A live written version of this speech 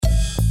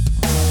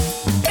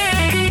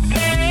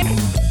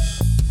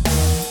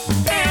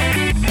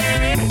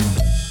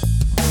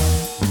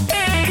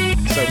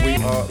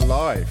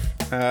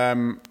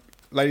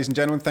Ladies and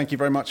gentlemen, thank you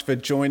very much for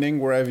joining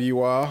wherever you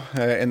are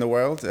in the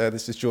world.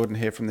 This is Jordan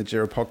here from the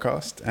Jira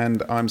podcast,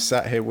 and I'm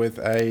sat here with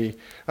I'd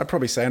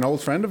probably say an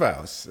old friend of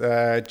ours,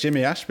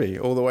 Jimmy Ashby,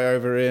 all the way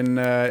over in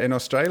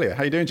Australia.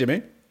 How you doing,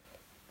 Jimmy?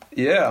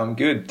 Yeah, I'm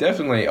good.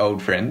 Definitely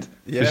old friend,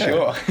 for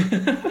sure.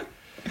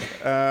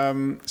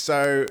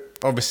 So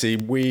obviously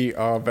we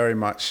are very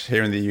much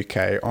here in the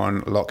UK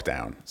on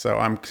lockdown. So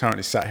I'm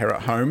currently sat here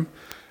at home.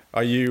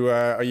 Are you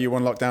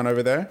on lockdown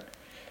over there?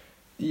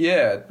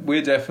 Yeah,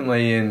 we're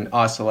definitely in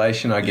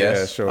isolation, I guess.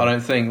 Yeah, sure. I don't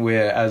think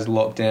we're as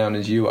locked down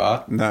as you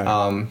are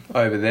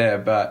over there.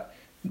 But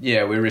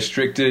yeah, we're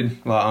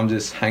restricted. Like, I'm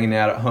just hanging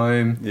out at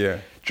home,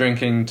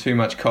 drinking too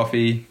much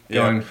coffee,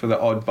 going for the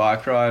odd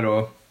bike ride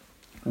or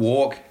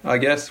walk, I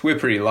guess. We're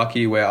pretty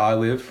lucky where I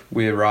live.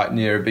 We're right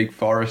near a big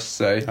forest,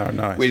 so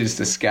nice. We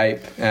just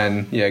escape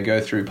and go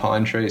through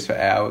pine trees for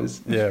hours.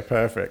 Yeah,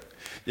 perfect.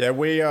 Yeah,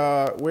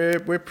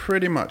 we're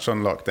pretty much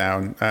on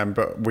lockdown,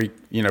 but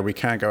we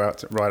can go out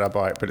to ride our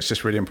bike, but it's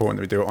just really important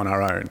that we do it on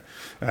our own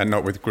and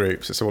not with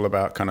groups. It's all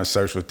about kind of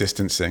social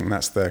distancing.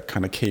 That's the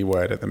kind of key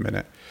word at the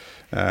minute.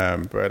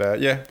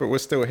 But we're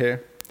still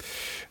here.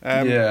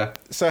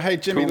 So hey,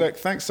 Jimmy, cool. Look,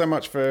 thanks so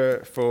much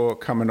for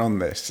coming on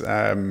this.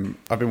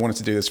 I've been wanting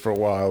to do this for a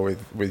while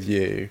with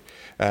you.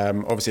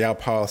 Obviously our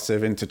paths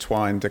have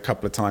intertwined a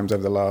couple of times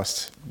over the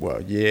last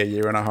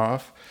year and a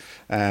half,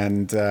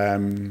 and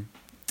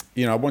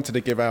I wanted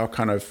to give our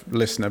kind of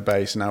listener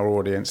base and our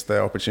audience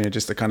the opportunity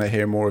just to kind of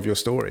hear more of your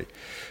story.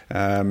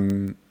 I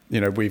know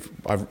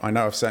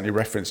I've certainly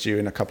referenced you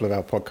in a couple of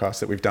our podcasts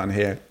that we've done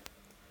here,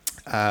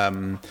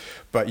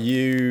 but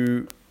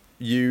you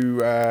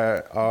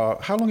are,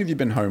 how long have you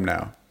been home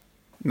now?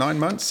 9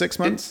 months, 6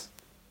 months?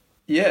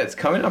 It's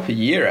coming up a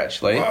year,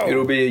 actually. Whoa.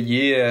 It'll be a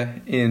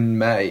year in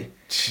May.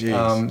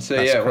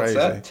 Jeez, what's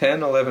that?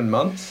 10, 11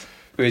 months,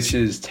 which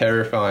is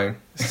terrifying.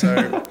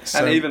 So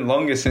and even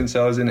longer since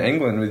I was in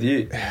England with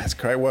you. That's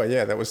great. Well,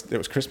 it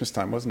was Christmas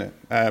time, wasn't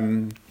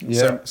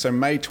it? So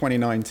May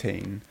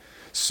 2019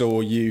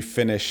 saw you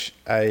finish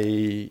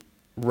a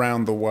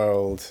round the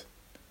world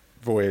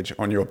voyage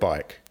on your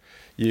bike.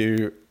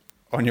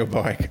 On your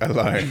bike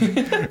alone,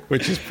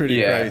 which is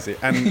pretty crazy.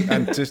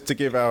 And just to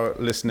give our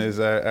listeners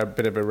a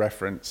bit of a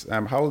reference,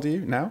 how old are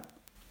you now?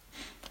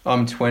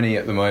 I'm 20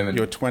 at the moment.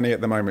 You're 20 at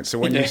the moment. So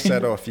when you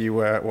set off, you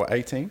were,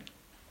 18?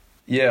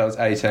 Yeah, I was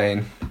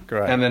 18.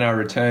 Great. And then I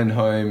returned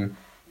home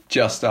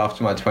just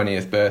after my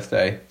 20th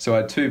birthday. So I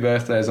had 2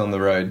 birthdays on the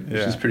road,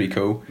 which is pretty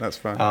cool. That's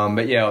fun.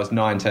 I was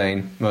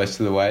 19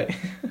 most of the way.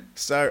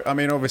 So, I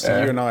mean, obviously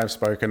you and I have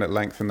spoken at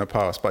length in the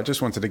past, but I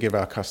just wanted to give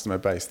our customer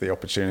base the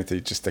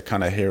opportunity just to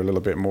kind of hear a little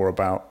bit more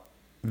about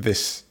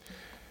this.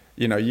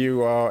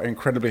 You are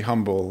incredibly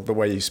humble the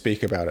way you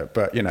speak about it,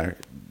 but, an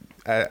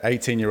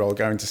 18-year-old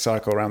going to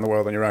cycle around the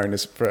world on your own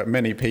is, for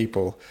many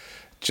people,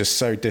 just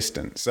so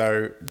distant.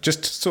 So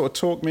just sort of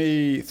talk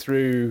me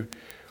through,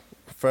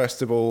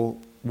 first of all,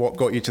 what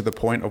got you to the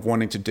point of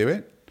wanting to do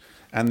it,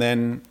 and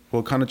then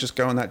we'll kind of just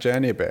go on that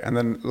journey a bit, and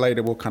then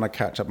later we'll kind of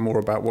catch up more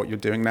about what you're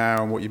doing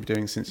now and what you've been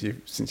doing since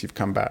you've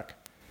come back.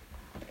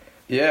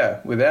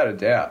 Yeah, without a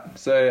doubt.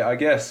 So I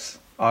guess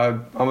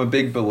I'm a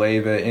big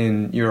believer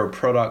in you're a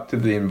product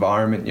of the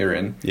environment you're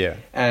in. Yeah.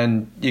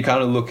 And you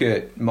kind of look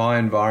at my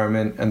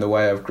environment and the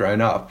way I've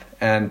grown up,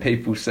 and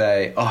people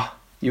say, "Oh,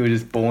 you were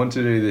just born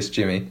to do this,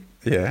 Jimmy."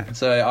 Yeah.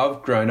 So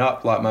I've grown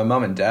up, like my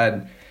mum and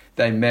dad,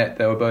 they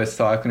were both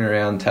cycling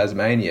around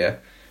Tasmania.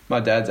 My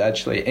dad's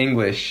actually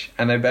English,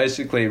 and they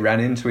basically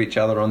ran into each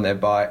other on their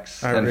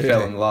bikes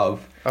fell in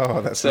love. Oh,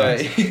 that's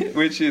nice.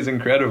 Which is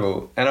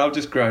incredible. And I've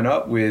just grown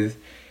up with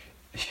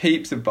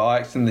heaps of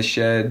bikes in the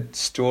shed,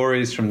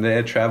 stories from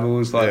their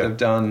travels, they've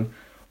done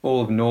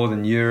all of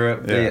Northern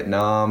Europe,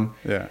 Vietnam,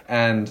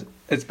 and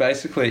it's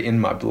basically in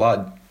my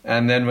blood.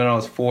 And then when I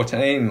was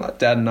 14,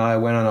 Dad and I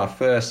went on our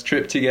first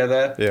trip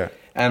together,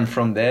 and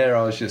from there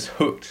I was just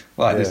hooked.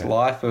 This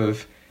life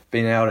of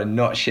being able to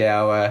not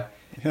shower,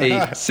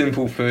 eat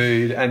simple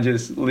food, and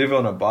just live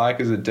on a bike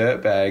as a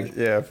dirtbag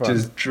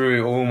just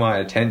drew all my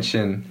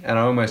attention, and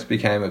I almost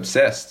became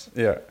obsessed.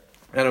 Yeah.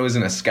 And it was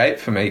an escape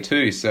for me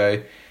too.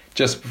 So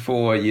just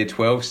before year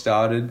 12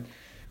 started,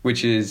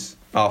 which is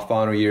our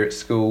final year at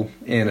school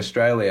in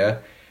Australia,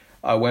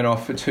 I went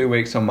off for 2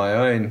 weeks on my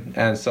own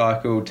and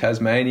cycled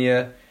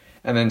Tasmania,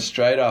 and then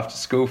straight after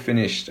school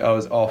finished, I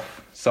was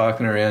off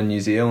cycling around New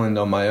Zealand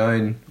on my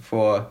own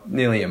for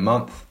nearly a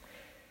month.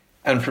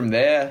 And from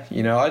there,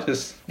 I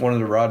just wanted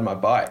to ride my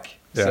bike.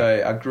 Yeah.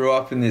 So I grew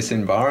up in this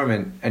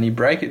environment, and you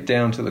break it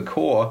down to the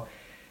core.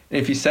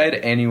 And if you say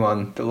to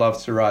anyone that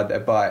loves to ride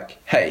their bike,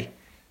 "Hey,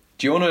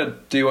 do you want to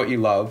do what you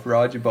love,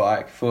 ride your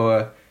bike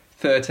for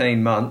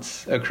 13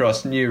 months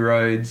across new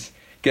roads,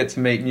 get to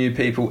meet new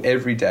people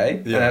every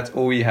day, and that's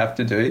all you have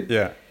to do?"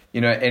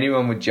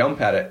 Anyone would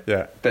jump at it.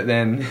 Yeah. But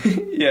then,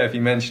 if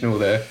you mention all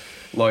the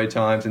low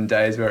times and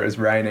days where it was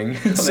raining, I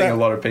think a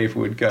lot of people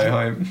would go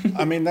home.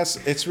 I mean,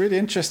 it's really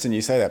interesting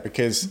you say that,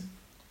 because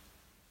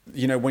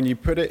you know, when you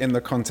put it in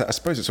the context, I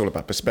suppose it's all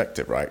about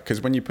perspective, right?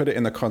 Because when you put it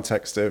in the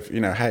context of,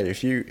 you know, hey,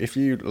 if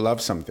you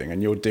love something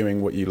and you're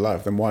doing what you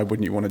love, then why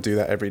wouldn't you want to do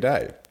that every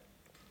day?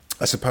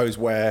 I suppose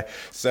where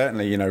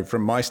certainly, you know,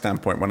 from my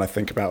standpoint, when I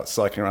think about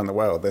cycling around the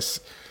world,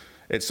 it's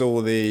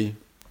all the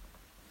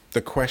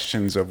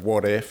questions of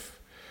what if,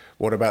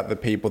 what about the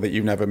people that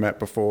you've never met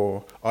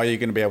before? Are you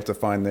going to be able to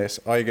find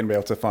this? Are you going to be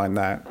able to find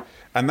that?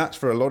 And that's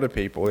for a lot of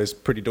people is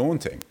pretty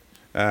daunting.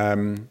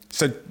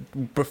 So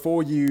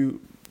before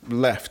you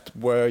left,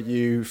 were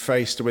you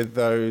faced with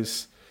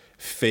those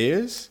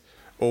fears,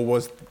 or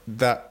was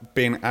that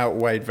being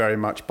outweighed very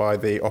much by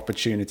the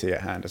opportunity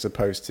at hand, as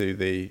opposed to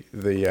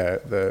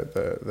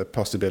the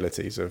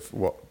possibilities of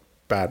what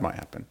bad might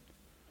happen?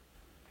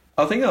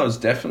 I think I was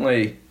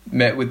definitely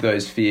met with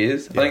those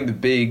fears. Yeah. I think the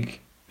big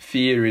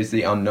fear is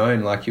the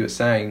unknown, like you were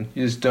saying.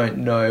 You just don't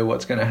know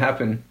what's going to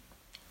happen.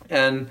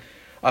 And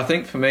I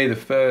think for me, the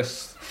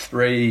first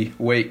 3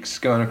 weeks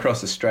going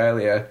across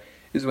Australia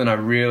is when I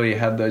really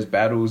had those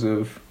battles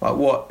of, like,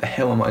 what the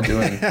hell am I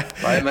doing?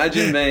 I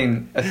imagine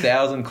being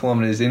 1,000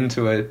 kilometres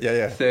into a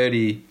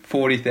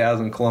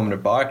 40,000 kilometre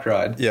bike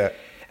ride. Yeah.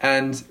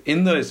 And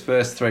in those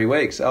first 3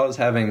 weeks, I was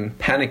having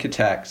panic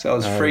attacks. I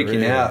was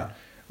freaking out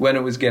when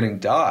it was getting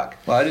dark.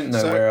 Well, I didn't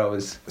know where I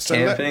was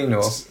camping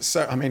or.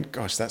 So I mean,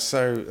 gosh, that's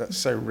so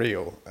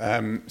real.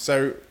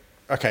 So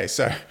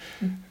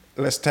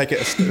let's take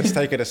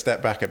it a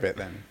step back a bit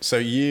then. So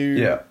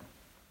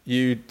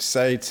you'd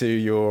say to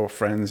your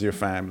friends, your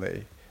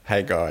family,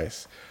 hey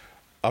guys,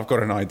 I've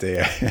got an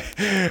idea.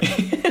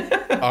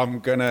 I'm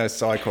gonna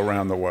cycle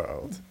around the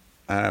world.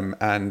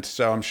 And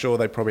so I'm sure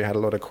they probably had a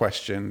lot of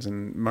questions,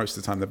 and most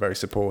of the time they're very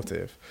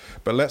supportive.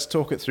 But let's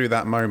talk it through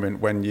that moment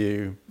when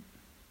you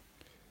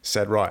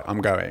said, right,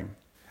 I'm going,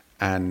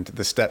 and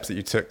the steps that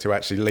you took to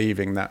actually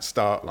leaving that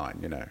start line,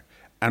 you know.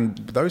 And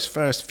those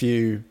first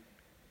few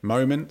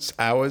moments,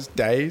 hours,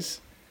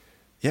 days,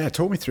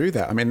 talk me through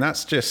that. I mean, I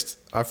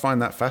find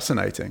that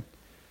fascinating,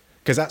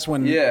 because that's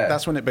when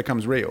it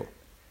becomes real.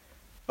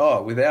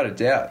 Oh, without a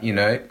doubt, you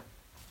know.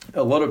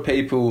 A lot of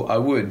people,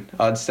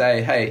 I'd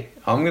say, hey,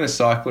 I'm going to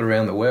cycle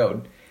around the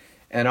world.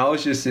 And I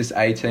was just this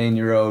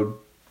 18-year-old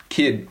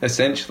kid,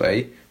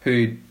 essentially,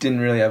 who didn't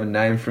really have a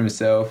name for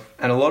himself.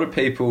 And a lot of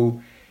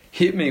people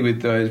hit me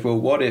with those, well,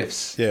 what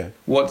ifs? Yeah.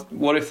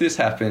 What if this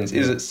happens?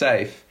 Is it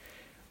safe?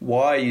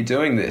 Why are you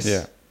doing this?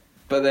 Yeah.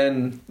 But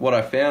then what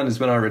I found is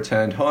when I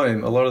returned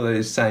home, a lot of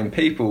those same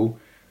people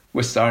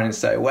were starting to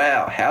say,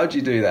 wow, how'd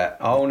you do that?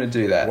 I want to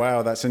do that.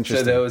 Wow, that's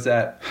interesting. So there was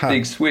that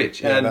big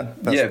switch. Yeah,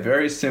 and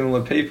very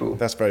similar people.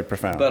 That's very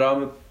profound. But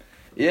I'm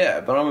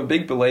a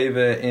big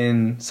believer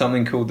in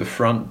something called the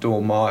front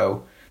door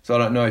mile. So I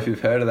don't know if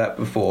you've heard of that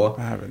before.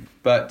 I haven't.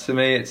 But to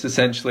me, it's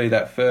essentially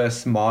that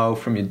first mile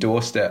from your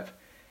doorstep.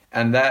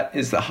 And that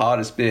is the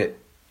hardest bit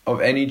of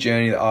any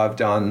journey that I've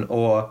done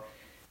or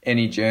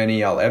any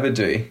journey I'll ever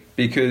do.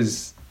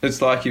 Because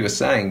it's like you were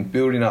saying,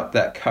 building up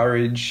that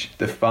courage,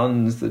 the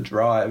funds, the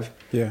drive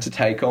to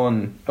take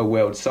on a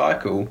world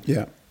cycle.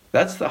 Yeah.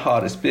 That's the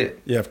hardest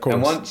bit. Yeah, of course.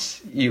 And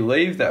once you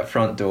leave that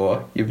front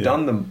door, you've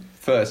done the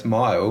first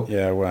mile.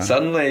 Yeah, wow.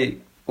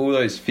 Suddenly, all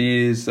those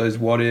fears, those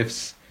what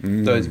ifs,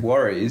 those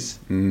worries,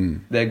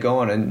 they're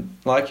gone. And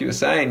like you were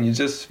saying, you're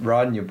just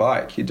riding your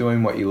bike. You're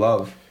doing what you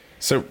love.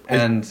 So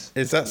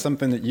is that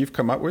something that you've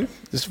come up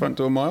with, this front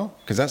door mile?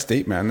 Because that's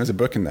deep, man. There's a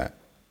book in that.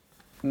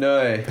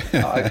 No,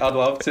 I'd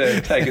love to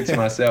take it to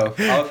myself.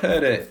 I've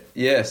heard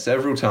it,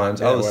 several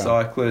times. Other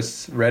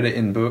cyclists read it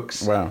in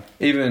books. Wow.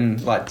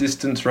 Even like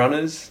distance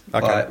runners.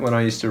 Okay. Like when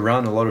I used to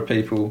run, a lot of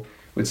people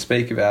would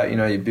speak about, you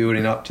know, you're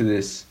building up to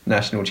this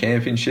national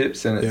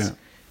championships, and it's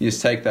you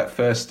just take that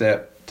first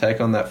step, take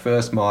on that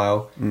first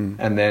mile,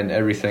 and then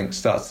everything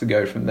starts to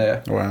go from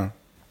there. Wow,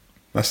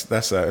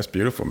 that's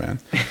beautiful, man.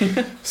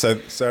 So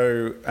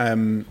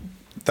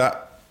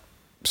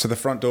the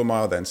front door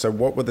mile then. So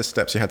what were the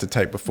steps you had to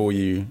take before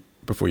you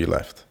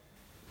left?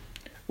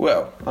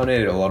 Well, I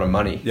needed a lot of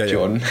money,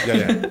 Jordan.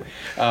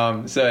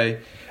 Yeah. So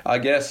I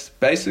guess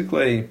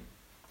basically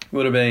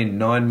would have been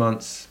 9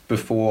 months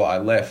before I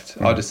left.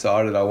 I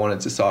decided I wanted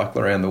to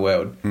cycle around the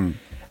world.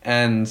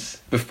 And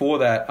before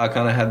that, I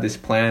kind of had this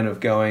plan of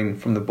going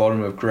from the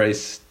bottom of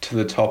Greece to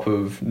the top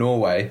of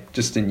Norway,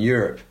 just in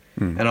Europe.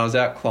 And I was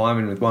out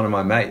climbing with one of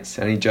my mates,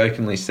 and he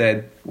jokingly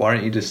said, why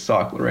don't you just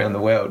cycle around the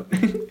world?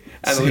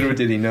 And little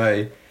did he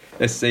know,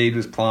 a seed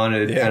was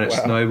planted and it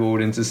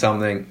snowballed into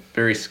something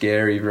very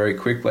scary very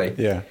quickly.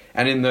 Yeah.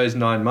 And in those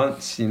 9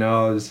 months, you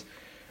know, I was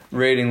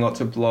reading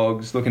lots of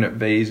blogs, looking at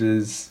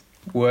visas,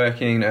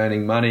 working,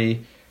 earning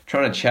money,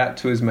 trying to chat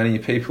to as many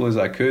people as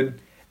I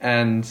could.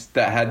 And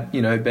that had,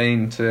 you know,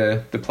 been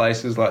to the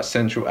places like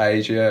Central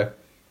Asia,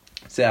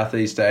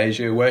 Southeast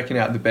Asia, working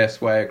out the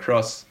best way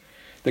across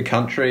the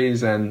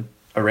countries and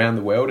around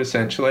the world,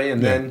 essentially.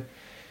 And then,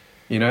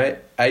 you know,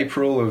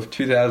 April of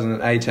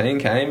 2018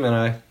 came and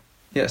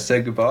I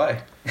said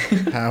goodbye.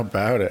 How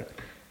about it?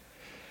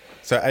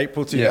 So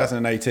April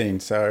 2018,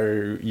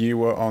 so you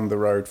were on the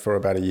road for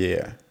about a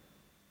year.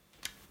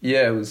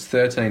 Yeah, it was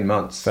 13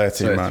 months.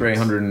 13 months.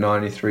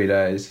 393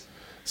 days.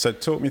 So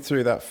talk me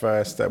through that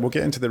first. We'll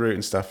get into the route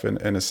and stuff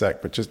in a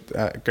sec, but just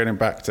going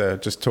back to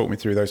just talk me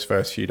through those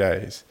first few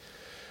days.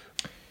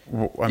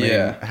 I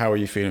mean, how are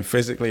you feeling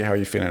physically? How are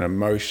you feeling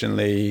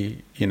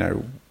emotionally? You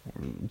know,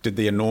 did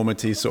the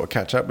enormity sort of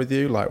catch up with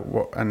you? Like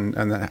what? And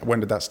then when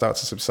did that start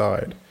to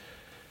subside?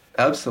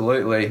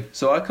 Absolutely.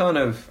 So I kind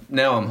of,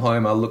 now I'm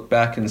home, I look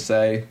back and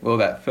say, well,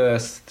 that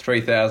first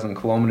 3,000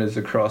 kilometres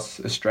across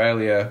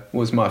Australia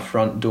was my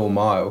front door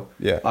mile.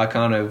 Yeah. I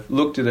kind of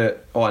looked at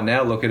it, or I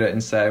now look at it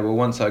and say, well,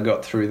 once I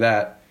got through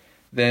that,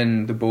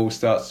 then the ball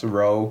starts to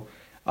roll.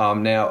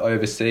 Now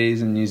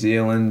overseas in New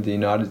Zealand, the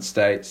United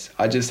States,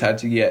 I just had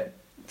to get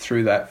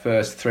through that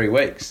first 3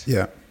 weeks.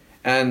 Yeah.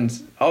 And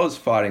I was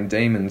fighting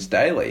demons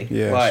daily.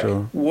 Yeah, like,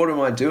 sure. What am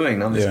I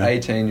doing? I'm this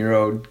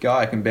 18-year-old guy,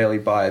 I can barely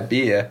buy a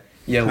beer,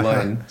 let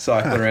alone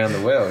cycle around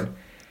the world.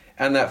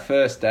 And that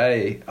first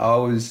day,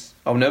 I'll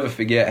never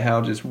forget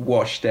how just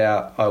washed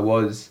out I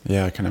was.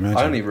 Yeah, I can imagine.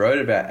 I only rode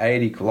about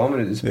 80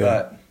 kilometres,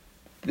 but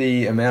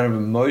the amount of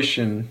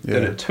emotion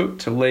that it took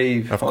to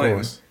leave home. Of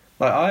course.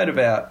 Like, I had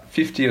about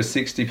 50 or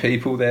 60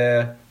 people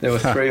there. There were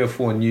 3 or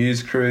 4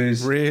 news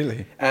crews.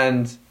 Really?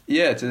 And,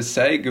 yeah, to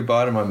say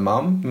goodbye to my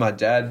mum, my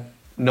dad,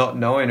 not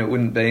knowing it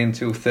wouldn't be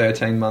until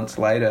 13 months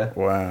later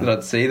that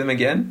I'd see them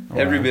again. Wow.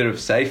 Every bit of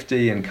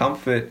safety and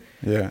comfort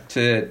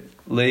to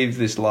leave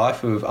this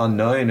life of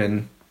unknown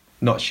and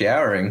not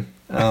showering.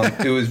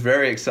 It was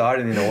very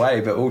exciting in a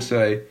way, but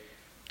also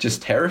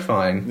just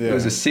terrifying. It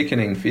was a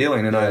sickening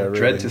feeling, and I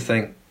dread to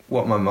think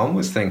what my mum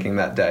was thinking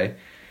that day.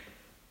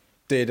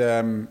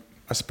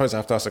 I suppose I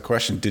have to ask a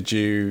question. Did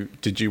you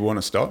want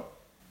to stop?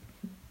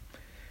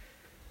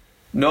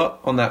 Not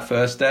on that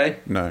first day.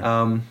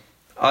 No.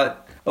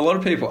 A lot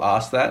of people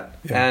ask that,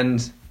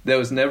 and there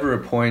was never a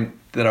point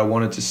that I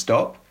wanted to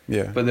stop.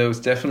 Yeah. But there was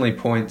definitely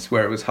points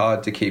where it was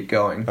hard to keep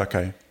going.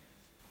 Okay.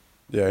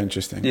 Yeah,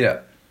 interesting.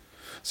 Yeah.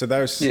 So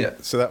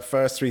that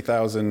first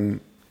 3,000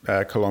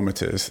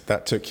 kilometers,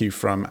 that took you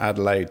from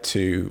Adelaide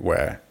to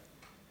where?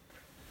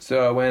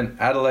 So I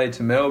went Adelaide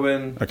to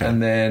Melbourne,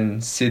 and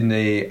then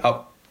Sydney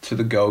up to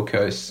the Gold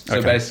Coast.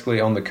 So basically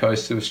on the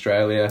coast of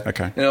Australia.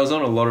 Okay. And I was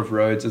on a lot of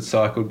roads I'd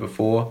cycled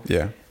before.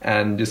 Yeah.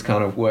 And just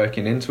kind of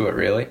working into it,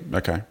 really.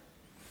 Okay.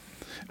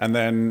 And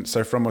then,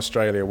 so from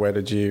Australia, where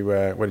did you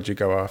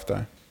go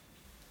after?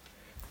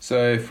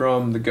 So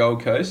from the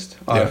Gold Coast,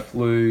 I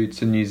flew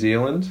to New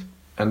Zealand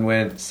and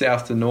went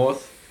south to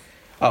north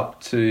up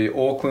to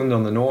Auckland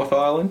on the North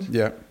Island.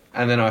 Yeah.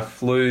 And then I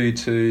flew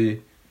to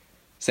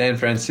San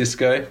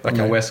Francisco on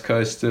the west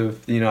coast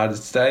of the United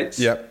States.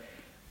 Yep.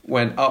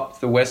 Went up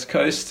the west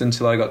coast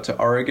until I got to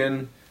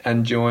Oregon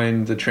and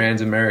joined the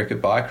Trans-America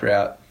bike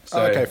route.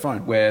 So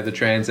fine. Where the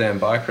Trans Am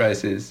bike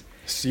race is.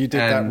 So you did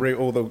that route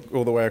all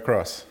the way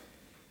across?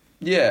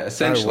 Yeah,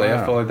 essentially.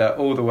 I followed that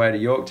all the way to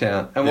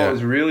Yorktown. And what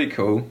was really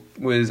cool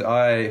was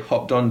I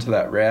hopped onto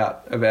that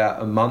route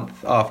about a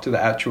month after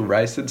the actual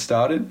race had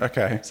started.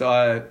 Okay. So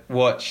I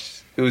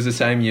watched, it was the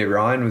same year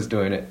Ryan was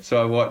doing it.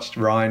 So I watched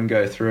Ryan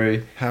go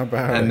through. How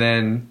about And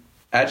then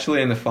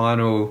actually in the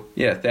final,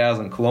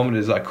 1,000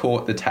 kilometres, I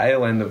caught the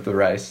tail end of the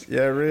race.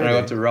 Yeah, really? And I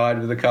got to ride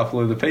with a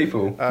couple of the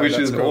people, which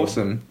was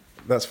awesome.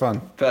 That's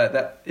fun.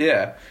 But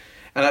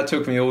and that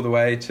took me all the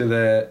way to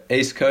the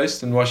East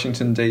Coast in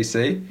Washington,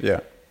 D.C.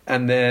 Yeah.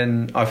 And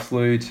then I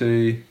flew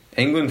to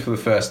England for the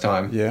first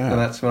time. Yeah. And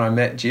that's when I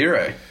met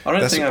Giro. I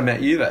don't think I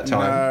met you that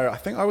time. No, I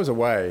think I was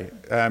away.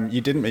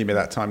 You didn't meet me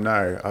that time,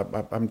 no.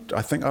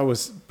 I think I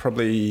was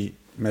probably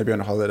maybe on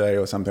a holiday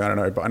or something, I don't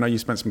know. But I know you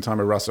spent some time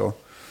with Russell.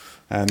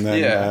 And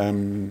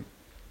then,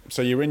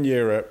 so you're in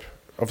Europe.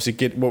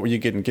 Obviously, what were you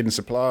getting? Getting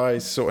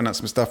supplies, sorting out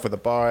some stuff with the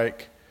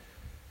bike?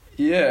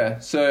 Yeah,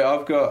 so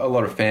I've got a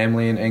lot of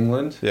family in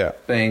England,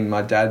 being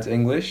my dad's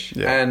English.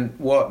 Yeah. And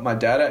what my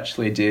dad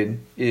actually did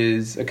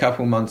is a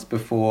couple months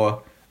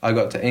before I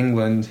got to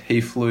England,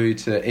 he flew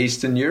to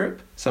Eastern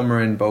Europe, somewhere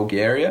in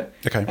Bulgaria.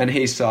 Okay. And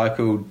he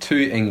cycled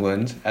to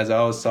England as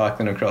I was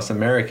cycling across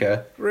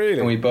America. Really?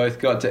 And we both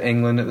got to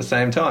England at the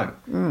same time.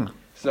 Mm.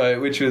 So,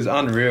 which was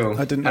unreal.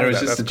 I didn't know that. And it was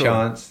that. just a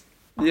chance.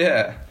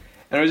 Yeah.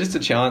 And it was just a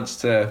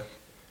chance to...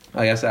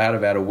 I guess I had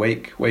about a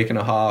week and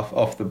a half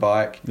off the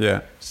bike,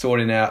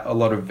 sorting out a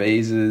lot of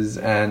visas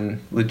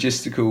and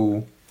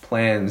logistical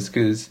plans,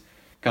 because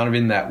kind of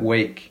in that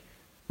week,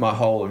 my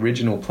whole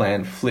original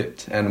plan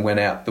flipped and went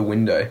out the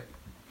window. Do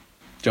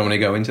you want me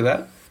to go into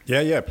that?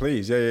 Yeah,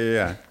 please.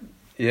 Yeah.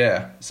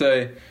 Yeah.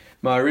 So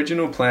my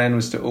original plan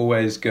was to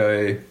always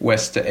go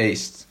west to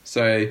east.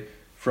 So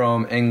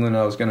from England,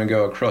 I was going to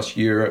go across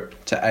Europe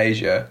to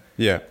Asia.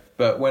 Yeah.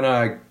 But when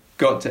I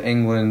got to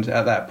England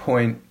at that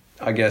point,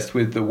 I guess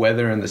with the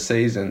weather and the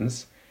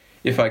seasons,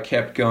 if I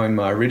kept going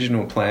my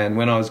original plan,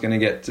 when I was going to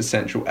get to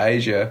Central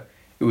Asia,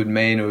 it would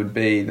mean it would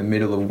be the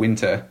middle of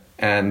winter,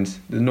 and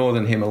the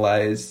northern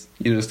Himalayas,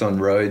 you're just on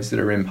roads that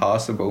are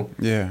impassable.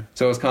 Yeah.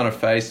 So I was kind of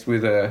faced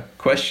with a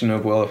question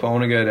of, well, if I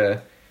want to go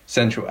to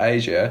Central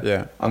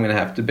Asia, I'm going to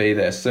have to be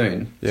there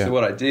soon. Yeah. So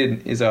what I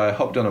did is I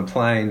hopped on a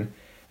plane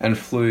and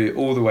flew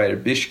all the way to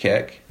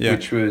Bishkek,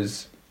 which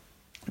was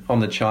on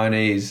the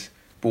Chinese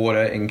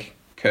border in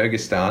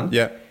Kyrgyzstan.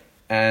 Yeah.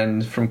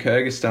 And from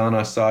Kyrgyzstan,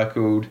 I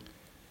cycled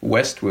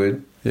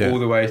westward all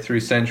the way through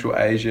Central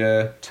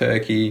Asia,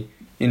 Turkey,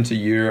 into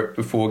Europe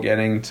before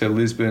getting to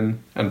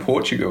Lisbon and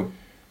Portugal.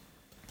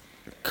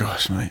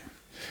 Gosh, mate.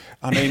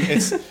 I mean,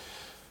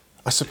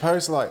 I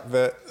suppose like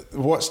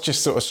what's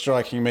just sort of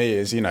striking me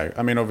is,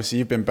 I mean, obviously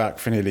you've been back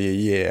for nearly a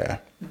year,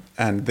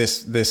 and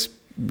this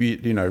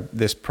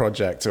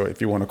project, or if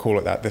you want to call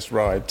it that, this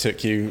ride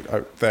took you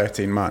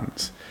 13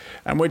 months.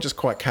 And we're just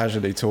quite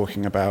casually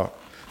talking about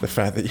the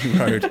fact that you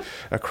rode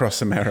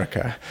across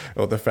America,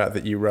 or the fact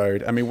that you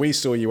rode. I mean, we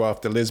saw you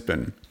after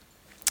Lisbon.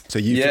 So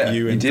you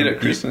did at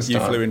Christmas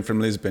time. You flew in from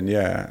Lisbon,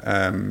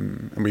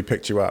 and we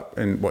picked you up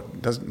in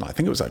I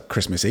think it was like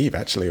Christmas Eve,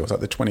 actually. It was like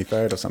the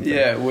 23rd or something.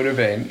 Yeah, it would have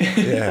been.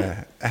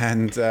 Yeah.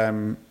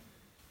 And,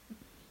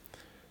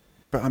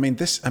 but I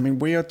mean,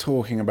 we are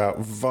talking about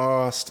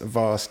vast,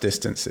 vast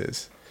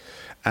distances.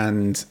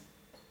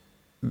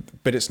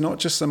 But it's not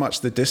just so much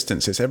the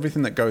distance, it's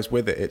everything that goes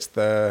with it. It's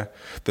the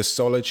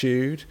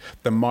solitude,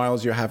 the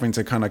miles you're having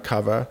to kind of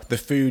cover, the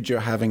food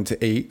you're having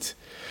to eat.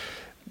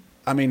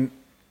 I mean,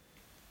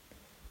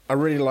 I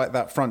really like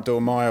that front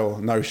door mile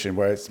notion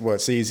where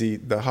it's easy.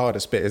 The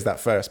hardest bit is that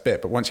first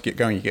bit, but once you get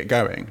going, you get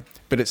going.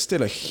 But it's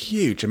still a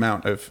huge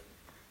amount of...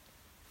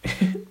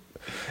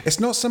 It's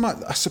not so much...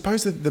 I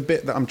suppose the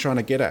bit that I'm trying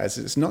to get at is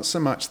it's not so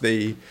much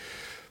the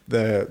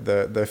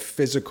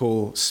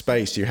physical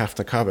space you have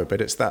to cover, but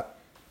it's that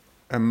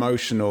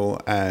emotional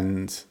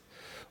and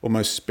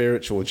almost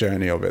spiritual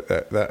journey of it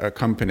that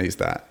accompanies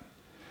that.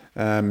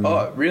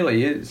 It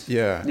really is.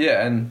 Yeah.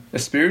 Yeah, and a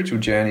spiritual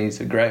journey is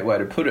a great way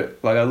to put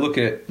it. Like, I look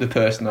at the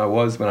person I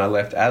was when I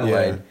left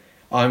Adelaide. Yeah.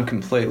 I'm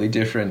completely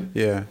different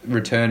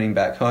returning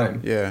back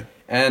home. Yeah.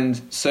 And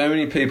so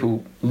many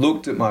people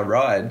looked at my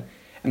ride,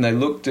 and they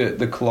looked at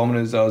the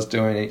kilometres I was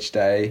doing each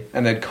day,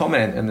 and they'd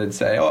comment and they'd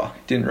say, "Oh,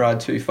 didn't ride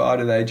too far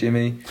today,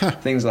 Jimmy."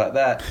 Things like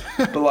that.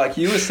 But like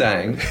you were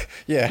saying,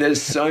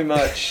 there's so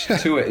much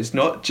to it. It's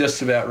not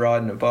just about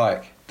riding a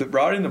bike.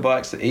 Riding the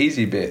bike's the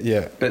easy bit.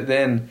 Yeah. But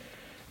then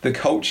the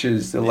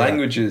cultures, the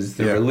languages,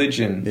 the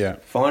religion,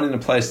 finding a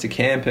place to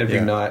camp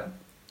every night,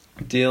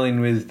 dealing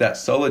with that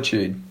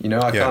solitude.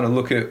 I kind of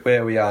look at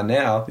where we are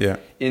now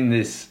in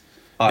this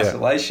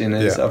isolation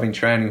as I've been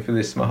training for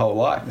this my whole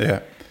life. Yeah.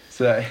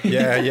 So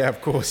yeah,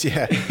 of course,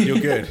 you're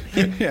good.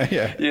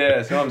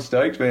 Yeah, so I'm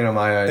stoked being on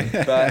my own.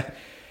 But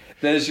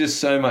there's just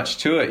so much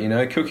to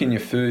it, cooking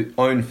your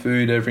own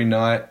food every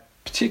night,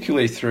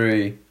 particularly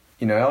through,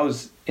 I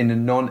was in a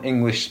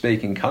non-English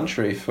speaking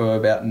country for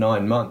about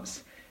 9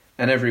 months,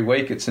 and every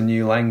week it's a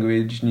new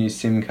language, new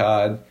SIM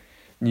card,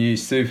 new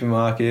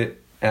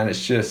supermarket, and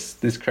it's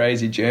just this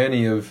crazy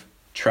journey of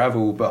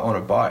travel but on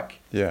a bike.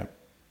 Yeah.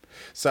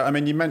 So, I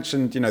mean, you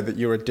mentioned, that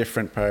you're a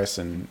different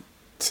person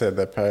to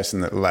the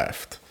person that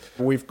left.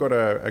 We've got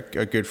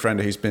a good friend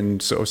who's been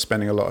sort of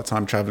spending a lot of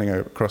time traveling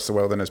across the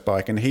world on his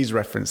bike, and he's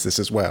referenced this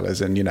as well,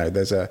 as in,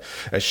 there's a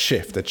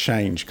shift, a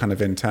change kind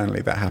of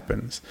internally that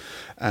happens.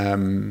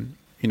 Can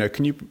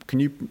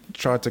you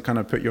try to kind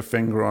of put your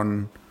finger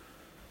on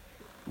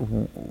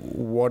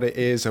what it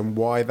is and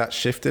why that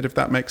shifted, if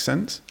that makes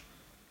sense?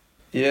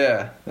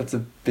 Yeah, that's a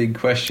big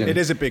question. It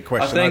is a big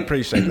question. I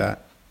appreciate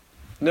that.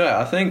 No,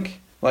 I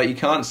think you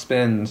can't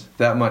spend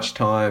that much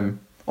time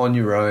on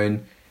your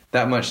own,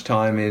 that much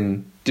time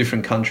in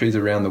different countries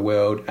around the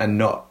world and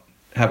not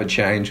have a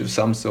change of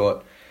some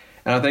sort.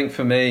 And I think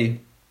for me,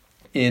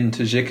 in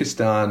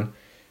Tajikistan,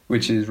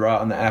 which is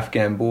right on the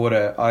Afghan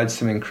border, I had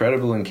some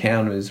incredible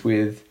encounters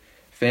with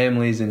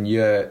families in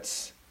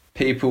yurts,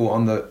 people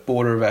on the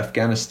border of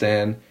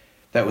Afghanistan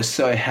that were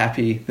so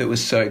happy, that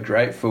was so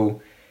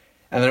grateful.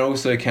 And then I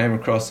also came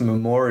across a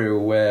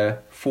memorial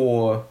where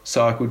 4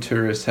 cycle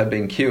tourists had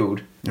been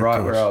killed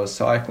where I was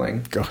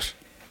cycling. Gosh.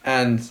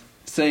 And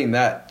seeing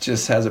that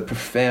just has a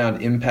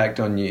profound impact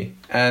on you.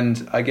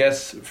 And I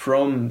guess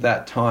from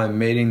that time,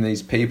 meeting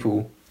these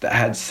people that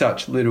had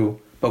such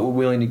little but were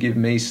willing to give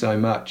me so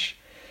much,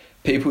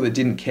 people that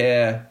didn't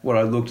care what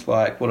I looked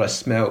like, what I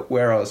smelt,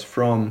 where I was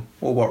from,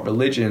 or what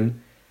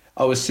religion,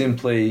 I was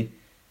simply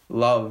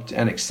loved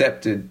and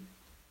accepted.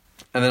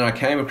 And then I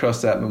came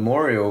across that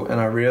memorial and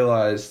I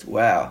realized,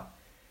 wow,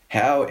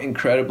 how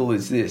incredible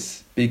is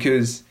this?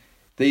 Because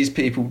these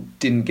people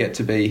didn't get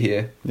to be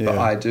here, but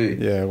I do.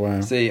 Yeah, wow.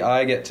 See,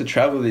 I get to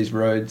travel these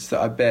roads that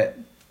I bet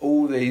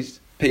all these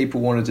people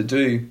wanted to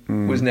do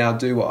was now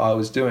do what I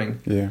was doing.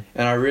 Yeah.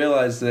 And I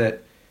realized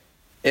that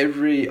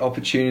every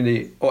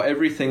opportunity or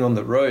everything on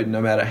the road,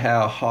 no matter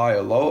how high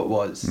or low it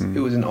was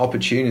an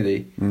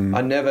opportunity.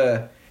 I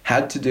never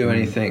had to do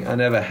anything. I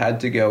never had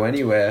to go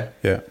anywhere.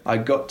 Yeah. I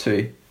got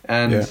to.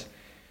 And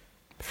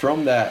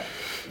from that,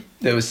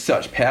 there was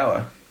such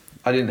power.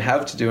 I didn't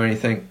have to do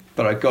anything,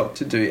 but I got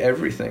to do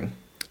everything.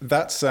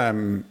 That's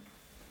that's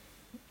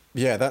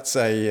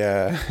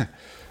a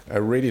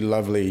really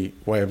lovely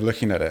way of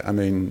looking at it. I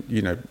mean,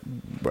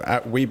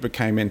 we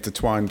became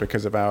intertwined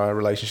because of our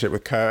relationship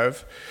with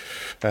Curve.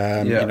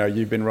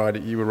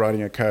 You were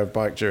riding a Curve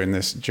bike during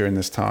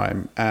this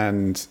time,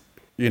 and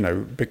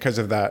because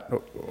of that,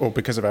 or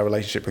because of our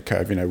relationship with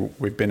Curve,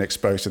 we've been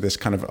exposed to this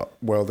kind of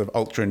world of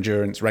ultra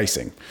endurance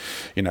racing,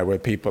 where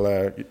people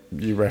are,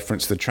 you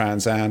referenced the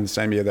Trans Am, the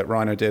same year that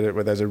Rhino did it,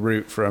 where there's a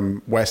route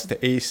from west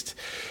to east,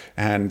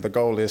 and the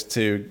goal is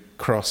to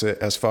cross it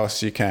as fast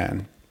as you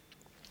can.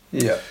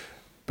 Yeah.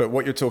 But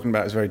what you're talking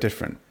about is very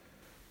different.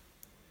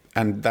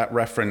 And that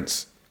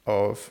reference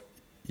of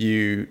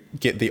you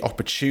get the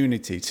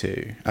opportunity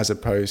to, as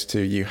opposed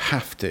to you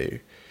have to,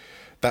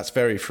 that's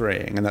very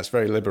freeing and that's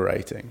very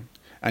liberating.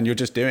 And you're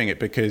just doing it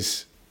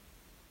because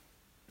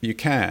you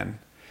can,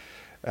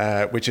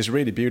 which is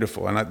really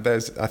beautiful. And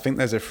I think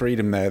there's a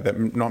freedom there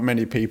that not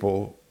many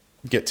people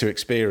get to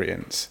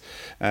experience.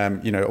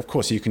 Of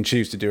course you can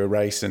choose to do a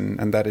race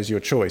and that is your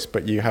choice,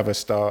 but you have a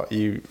start,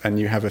 you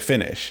have a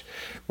finish,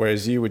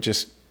 whereas you were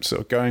just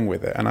sort of going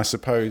with it. And I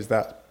suppose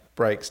that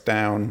breaks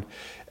down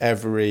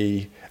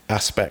every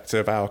aspect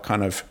of our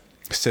kind of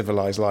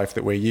civilized life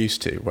that we're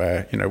used to,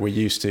 where we're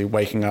used to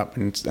waking up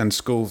and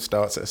school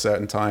starts at a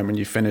certain time and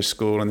you finish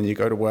school, and then you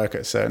go to work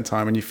at a certain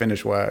time and you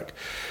finish work,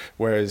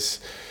 whereas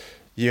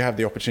you have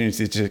the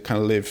opportunity to kind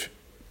of live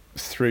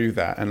through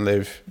that and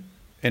live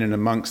in and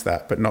amongst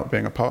that, but not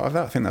being a part of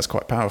that. I think that's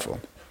quite powerful.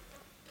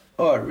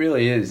 Oh, it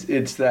really is.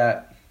 It's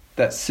that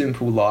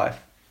simple life.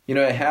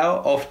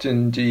 How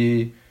often do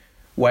you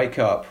wake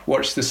up,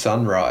 watch the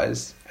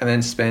sunrise, and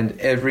then spend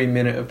every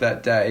minute of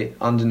that day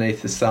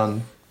underneath the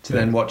sun to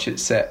then watch it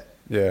set?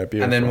 Yeah,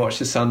 beautiful. And then watch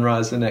the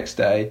sunrise the next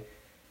day.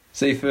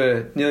 See,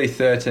 for nearly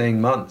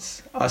 13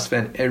 months, I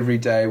spent every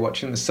day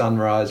watching the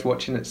sunrise,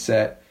 watching it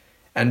set,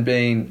 and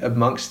being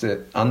amongst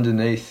it,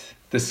 underneath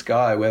the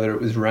sky, whether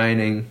it was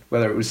raining,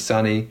 whether it was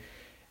sunny.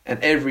 And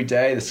every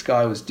day the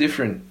sky was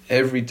different.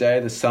 Every day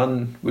the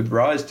sun would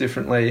rise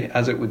differently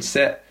as it would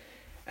set.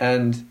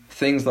 And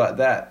things like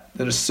that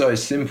are so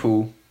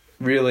simple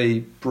really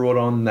brought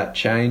on that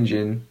change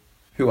in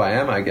who I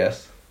am, I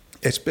guess.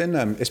 It's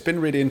been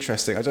really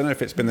interesting. I don't know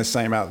if it's been the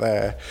same out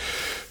there,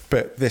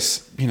 but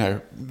this,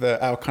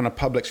 our kind of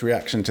public's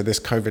reaction to this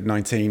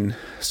COVID-19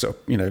 sort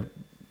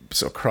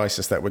of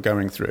crisis that we're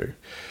going through.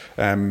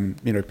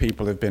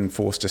 People have been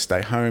forced to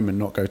stay home and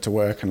not go to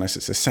work unless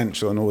it's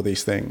essential and all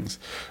these things.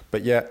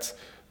 But yet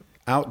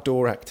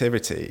outdoor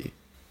activity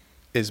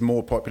is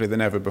more popular than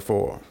ever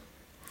before.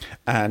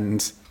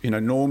 And,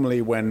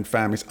 normally when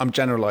families, I'm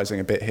generalizing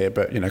a bit here,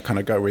 but, kind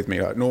of go with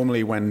me. Like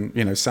normally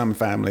when, some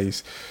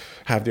families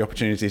have the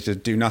opportunity to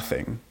do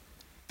nothing,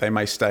 they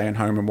may stay at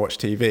home and watch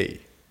TV,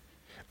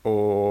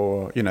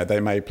 or, they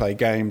may play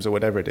games or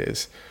whatever it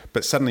is.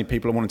 But suddenly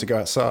people are wanting to go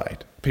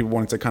outside. People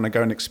wanted to kind of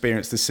go and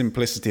experience the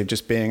simplicity of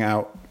just being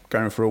out,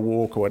 going for a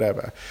walk or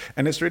whatever.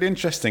 And it's really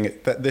interesting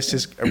that this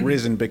has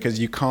arisen because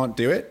you can't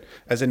do it,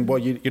 as in, well,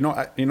 you're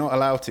not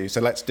allowed to,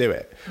 so let's do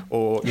it.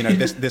 Or,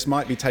 this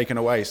might be taken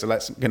away, so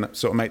let's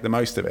sort of make the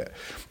most of it.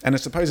 And I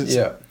suppose it's,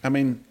 I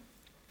mean,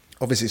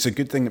 obviously it's a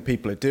good thing that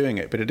people are doing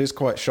it, but it is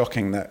quite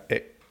shocking that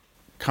it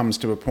comes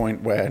to a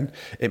point when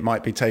it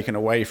might be taken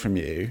away from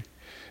you,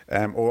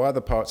 or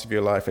other parts of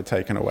your life are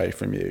taken away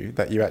from you,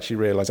 that you actually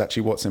realize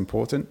what's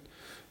important.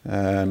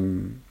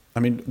 I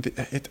mean,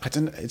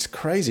 it's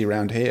crazy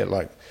around here.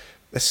 Like,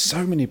 there's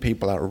so many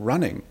people out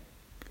running.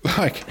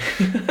 Like,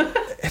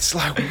 it's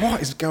like,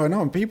 what is going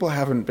on? People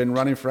haven't been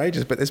running for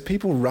ages, but there's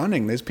people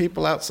running. There's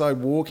people outside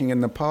walking in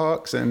the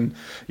parks and,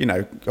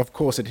 of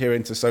course,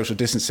 adhering to social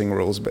distancing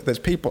rules, but there's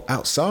people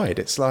outside.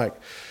 It's like,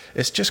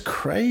 it's just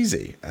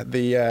crazy.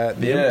 The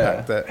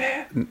impact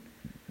that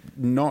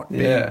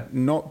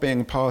not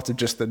being part of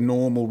just the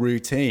normal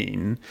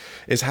routine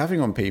is having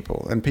on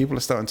people. And people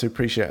are starting to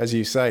appreciate, as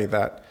you say,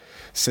 that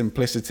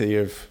simplicity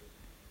of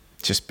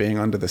just being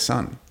under the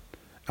sun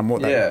and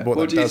what that does for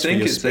your spirit. Do you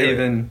think it's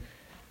even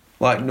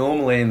like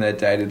normally in their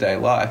day-to-day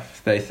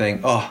life they think,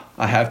 oh,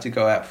 I have to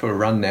go out for a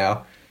run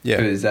now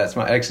because that's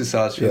my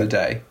exercise for the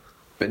day,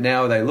 but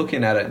now they're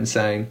looking at it and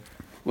saying,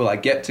 well, I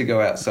get to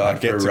go outside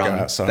for a run,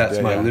 that's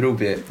my little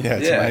bit.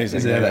 It's amazing.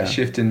 Is there that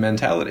shift in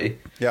mentality?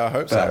 I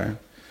hope so.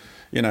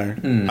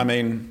 I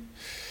mean,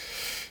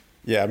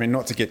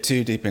 not to get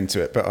too deep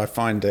into it, but I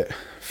find it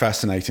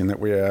fascinating that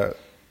we are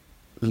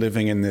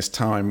living in this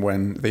time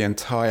when the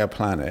entire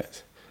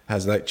planet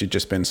has literally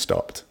just been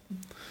stopped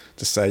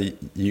to say,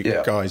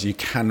 guys, you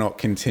cannot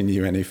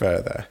continue any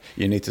further.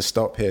 You need to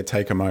stop here,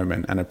 take a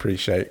moment and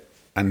appreciate,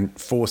 and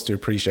forced to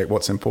appreciate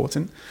what's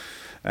important.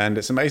 And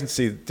it's amazing to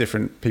see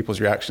different people's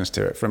reactions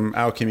to it. From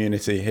our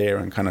community here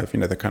and kind of,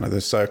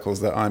 the circles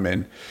that I'm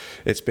in,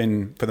 it's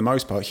been, for the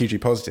most part, hugely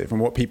positive.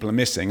 And what people are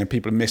missing,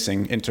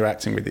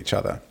 interacting with each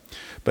other.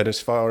 But as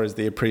far as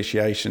the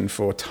appreciation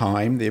for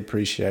time, the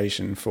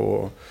appreciation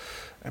for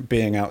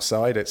being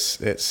outside, it's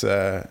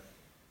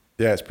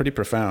pretty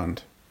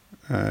profound.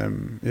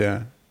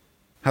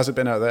 How's it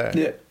been out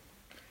there?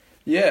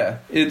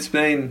 It's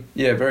been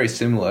very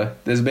similar.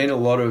 There's been a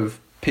lot of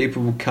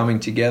people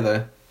coming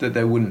together that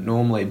there wouldn't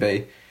normally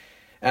be,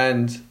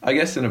 and I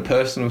guess in a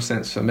personal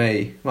sense for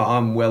me,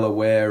 I'm well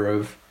aware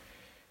of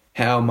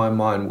how my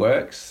mind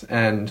works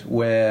and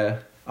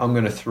where I'm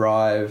going to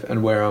thrive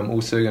and where I'm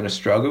also going to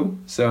struggle.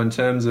 So in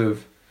terms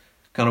of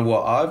kind of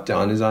what I've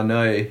done is I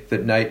know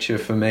that nature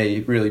for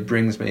me really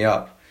brings me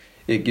up.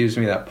 It gives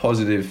me that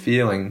positive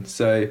feeling.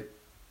 So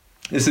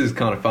this is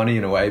kind of funny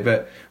in a way,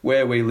 but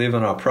where we live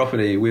on our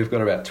property, we've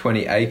got about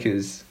 20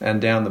 acres,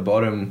 and down the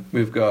bottom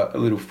we've got a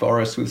little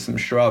forest with some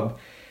shrub.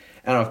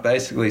 And I've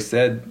basically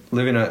said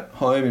living at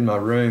home in my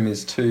room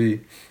is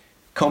too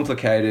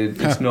complicated.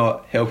 It's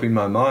not helping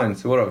my mind.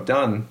 So what I've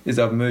done is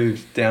I've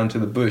moved down to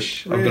the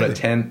bush. Really? I've got a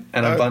tent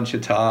and a bunch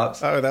of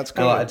tarps. Oh, that's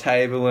cool. And like a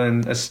table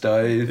and a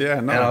stove.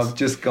 Yeah, nice. And I've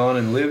just gone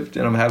and lived,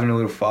 and I'm having a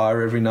little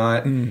fire every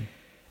night.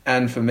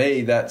 And for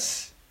me,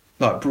 that's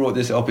like brought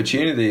this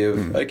opportunity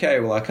of, okay,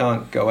 well, I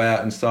can't go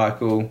out and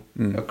cycle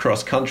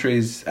across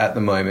countries at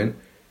the moment,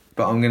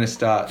 but I'm going to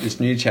start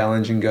this new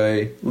challenge and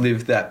go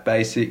live that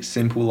basic,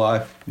 simple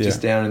life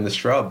just down in the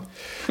shrub.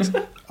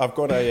 I've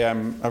got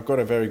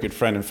a very good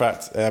friend. In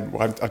fact,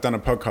 I've done a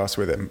podcast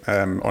with him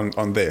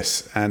on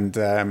this, and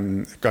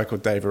a guy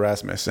called Dave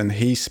Erasmus, and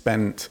he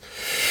spent,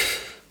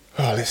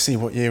 let's see,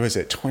 what year was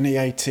it?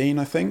 2018,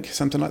 I think,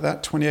 something like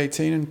that.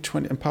 2018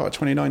 and part of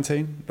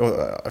 2019,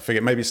 or I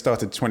forget. Maybe it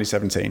started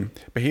 2017.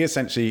 But he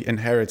essentially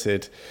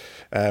inherited.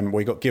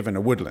 We got given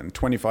a woodland,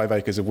 25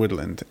 acres of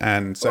woodland,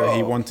 and so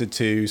he wanted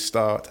to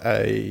start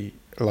a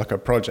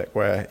project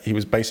where he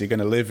was basically going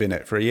to live in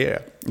it for a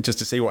year just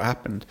to see what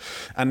happened,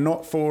 and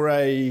not for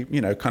a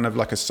kind of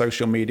like a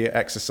social media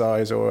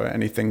exercise or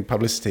anything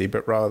publicity,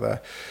 but rather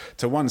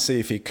to see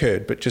if he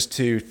could, but just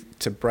to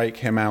break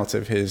him out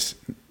of his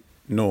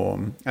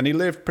norm. And he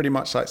lived pretty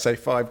much like, say,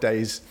 5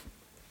 days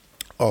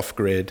off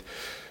grid,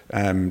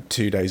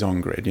 2 days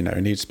on grid,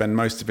 and he'd spend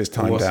most of his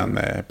time down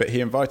there. But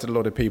he invited a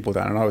lot of people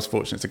down, and I was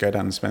fortunate to go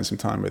down and spend some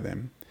time with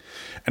him.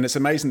 And it's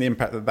amazing the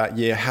impact that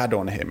year had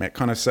on him. It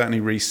kind of certainly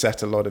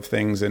reset a lot of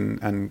things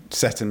and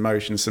set in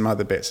motion some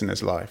other bits in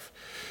his life.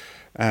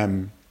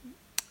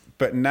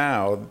 But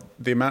now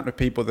the amount of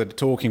people that are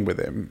talking with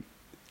him,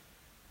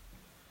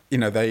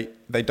 they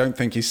don't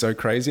think he's so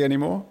crazy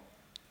anymore.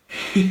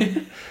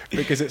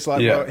 Because it's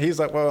like, well, he's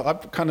like, well,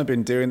 I've kind of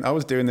I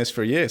was doing this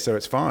for a year, so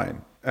it's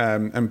fine.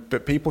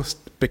 But people,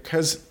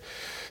 because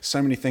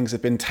so many things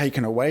have been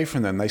taken away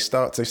from them, they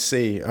start to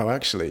see, oh,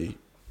 actually,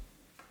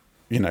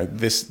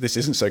 this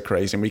isn't so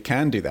crazy, and we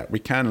can do that. We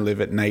can live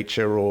at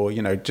nature, or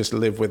just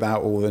live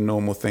without all the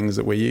normal things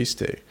that we're used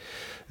to.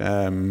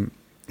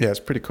 It's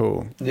pretty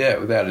cool. Yeah,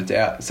 without a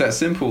doubt. It's that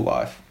simple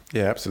life.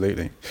 Yeah,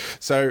 absolutely.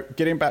 So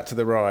getting back to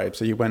the ride,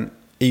 so you went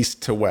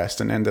east to west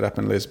and ended up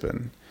in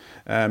Lisbon.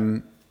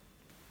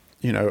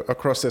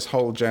 Across this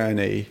whole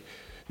journey,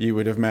 you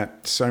would have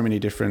met so many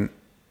different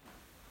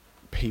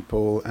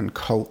people and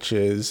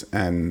cultures,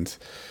 and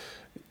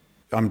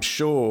I'm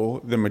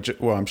sure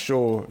I'm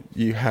sure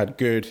you had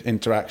good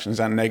interactions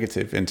and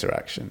negative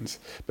interactions.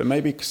 But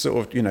maybe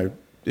sort of,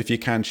 if you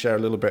can share a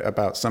little bit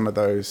about some of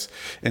those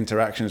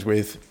interactions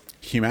with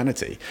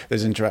humanity,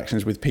 those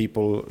interactions with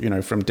people,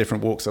 from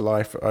different walks of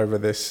life over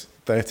this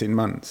 13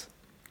 months.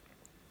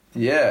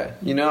 Yeah,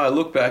 I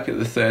look back at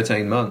the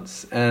 13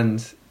 months,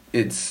 and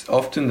it's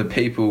often the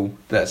people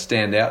that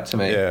stand out to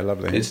me. Yeah,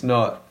 lovely. It's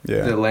not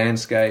the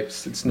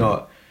landscapes, it's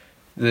not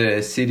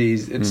the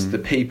cities, it's the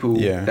people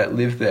that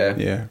live there.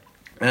 Yeah.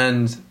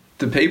 And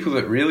the people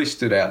that really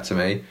stood out to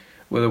me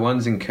were the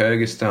ones in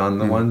Kyrgyzstan,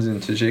 the ones in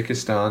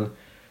Tajikistan,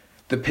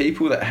 the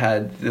people that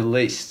had the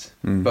least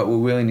but were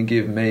willing to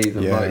give me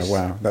the most. Yeah,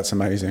 wow, that's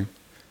amazing.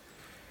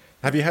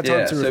 Have you had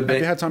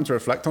time to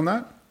reflect on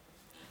that?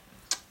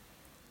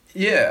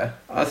 Yeah,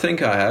 I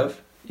think I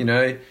have.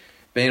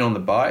 Being on the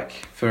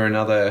bike for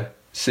another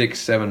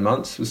 6-7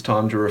 months was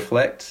time to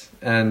reflect.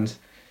 And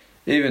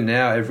even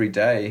now, every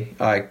day,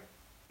 I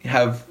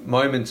have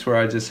moments where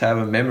I just have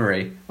a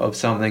memory of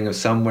something, of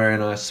somewhere,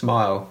 and I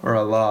smile or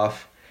I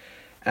laugh.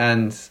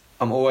 And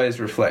I'm always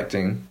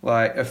reflecting.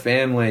 Like, a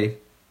family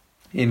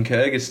in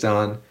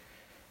Kyrgyzstan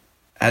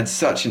had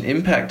such an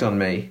impact on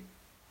me.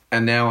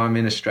 And now I'm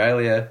in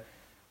Australia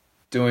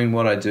doing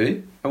what I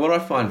do. And what I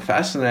find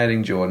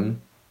fascinating,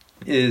 Jordan,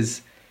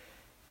 is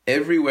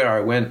everywhere I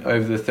went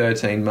over the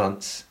 13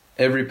 months,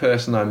 every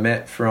person I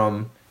met,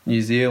 from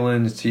New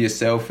Zealand to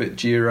yourself at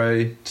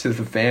Giro to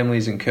the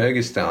families in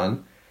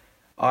Kyrgyzstan,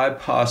 I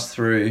passed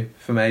through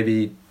for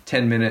maybe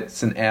 10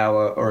 minutes, an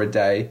hour or a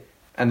day,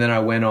 and then I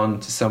went on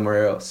to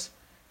somewhere else.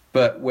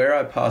 But where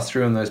I passed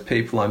through and those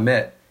people I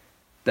met,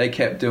 they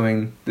kept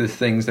doing the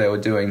things they were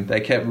doing. They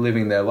kept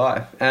living their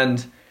life.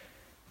 And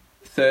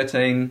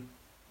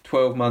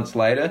 12 months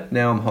later,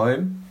 now I'm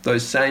home,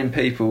 those same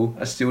people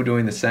are still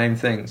doing the same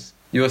things.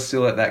 You're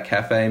still at that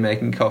cafe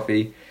making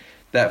coffee.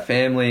 That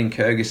family in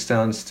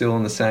Kyrgyzstan still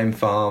on the same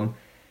farm.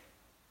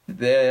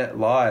 Their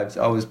lives,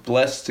 I was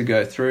blessed to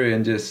go through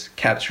and just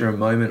capture a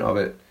moment of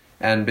it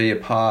and be a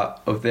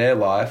part of their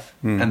life,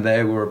 and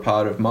they were a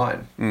part of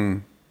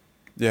mine.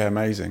 Yeah,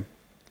 amazing.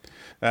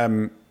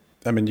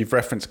 You've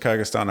referenced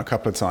Kyrgyzstan a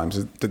couple of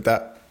times. Did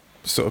that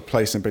sort of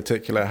place in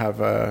particular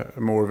have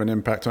more of an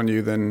impact on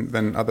you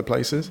than other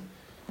places?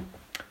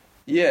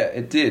 Yeah,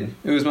 it did.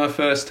 It was my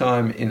first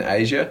time in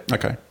Asia.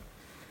 Okay.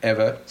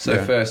 Ever.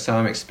 So first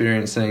time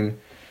experiencing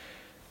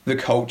the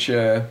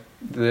culture,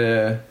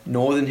 the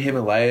northern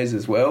Himalayas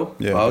as well.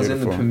 Yeah, I was in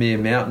beautiful. the Pamir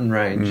mountain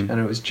range, and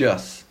it was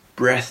just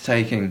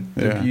breathtaking,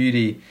 the Yeah.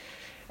 beauty,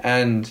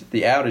 and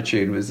the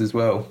altitude was as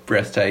well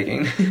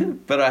breathtaking.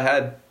 But I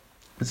had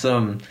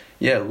some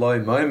low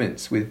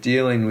moments with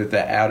dealing with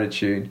that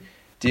altitude,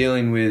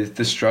 dealing with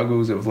the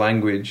struggles of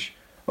language,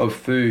 of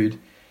food,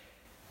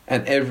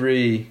 and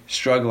every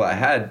struggle I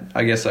had,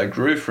 I guess I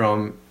grew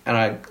from. And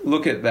I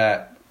look at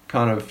that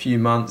kind of few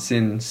months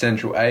in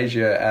Central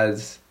Asia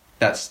as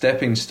that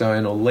stepping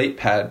stone or leap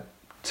pad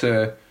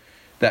to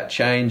that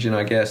change, and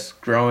I guess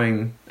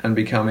growing and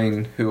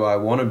becoming who I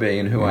want to be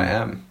and who I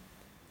am.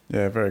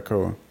 Yeah, very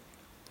cool.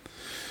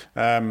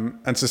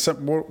 And so,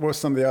 what were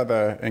some of the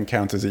other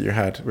encounters that you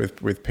had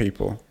with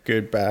people?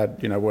 Good,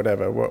 bad,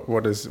 whatever.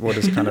 What is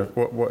kind of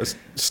what has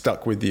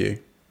stuck with you?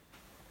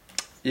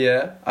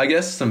 Yeah, I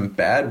guess some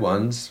bad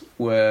ones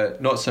were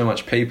not so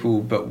much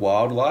people, but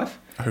wildlife.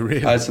 Oh,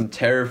 really? I had some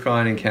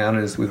terrifying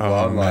encounters with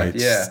wildlife.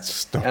 Mate, yeah,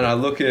 stop and I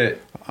look at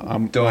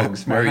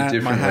dogs very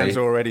differently. My hands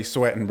are already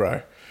sweating,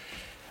 bro.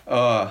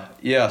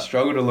 Yeah, I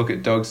struggle to look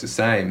at dogs the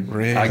same.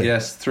 Really? I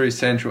guess through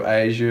Central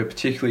Asia,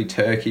 particularly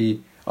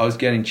Turkey, I was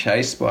getting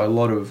chased by a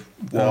lot of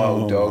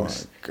wild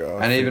dogs. My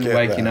God, and even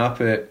waking up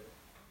at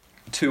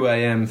 2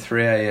 a.m.,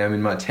 3 a.m.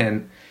 in my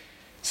tent,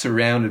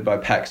 surrounded by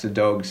packs of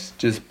dogs,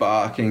 just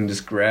barking,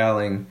 just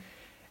growling,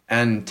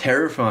 and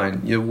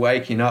terrifying. You're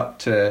waking up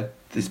to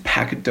this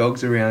pack of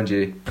dogs around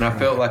you, and I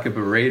felt like a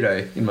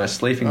burrito in my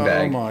sleeping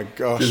bag. Oh my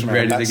gosh, just man,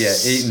 ready that's to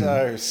get eaten.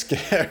 So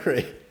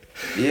scary.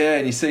 Yeah,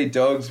 and you see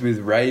dogs with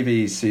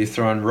rabies, so you're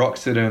throwing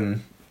rocks at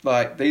them.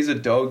 Like, these are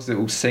dogs that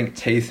will sink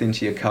teeth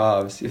into your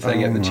calves if they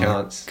get the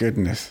chance.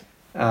 Goodness.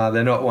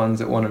 They're not ones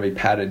that want to be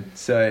patted.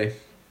 So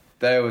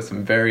there were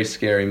some very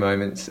scary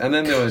moments. And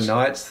then there were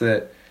nights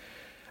that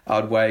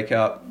I'd wake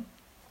up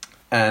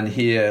and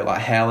hear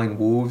like howling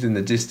wolves in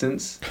the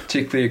distance,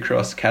 particularly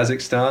across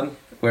Kazakhstan,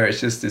 where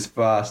it's just this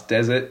vast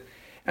desert.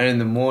 And in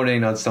the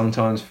morning, I'd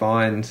sometimes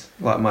find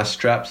like my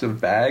straps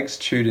of bags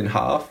chewed in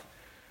half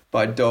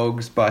by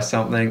dogs, by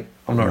something.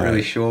 I'm not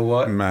really sure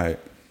what. Mate.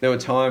 There were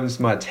times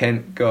my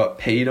tent got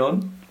peed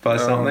on by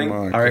something.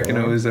 my I reckon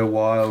God. it was a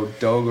wild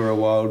dog or a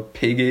wild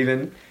pig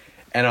even.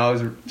 And I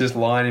was just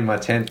lying in my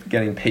tent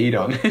getting peed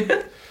on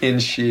in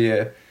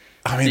sheer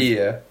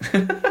fear.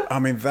 I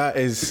mean,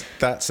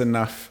 that's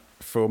enough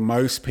for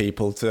most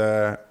people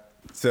to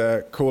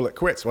call it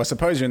quits. Well, I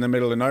suppose you're in the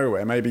middle of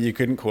nowhere. Maybe you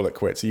couldn't call it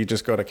quits. You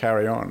just got to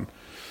carry on.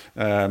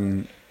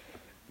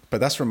 But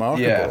that's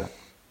remarkable.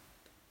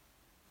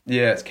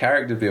 Yeah, it's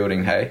character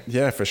building, hey?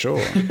 Yeah, for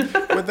sure.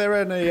 Were there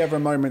any ever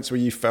moments where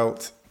you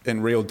felt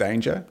in real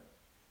danger?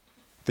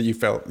 That you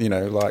felt,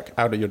 like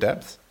out of your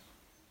depth?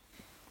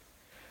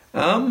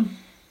 I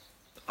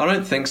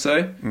don't think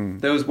so.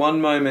 There was one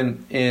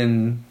moment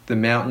in the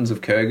mountains of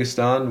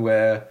Kyrgyzstan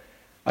where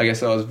I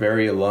guess I was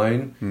very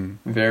alone,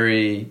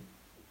 very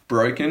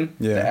broken.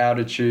 Yeah. The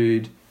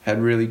altitude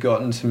had really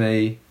gotten to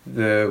me.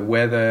 The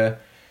weather,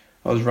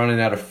 I was running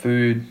out of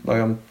food.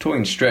 Like, I'm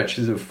talking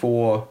stretches of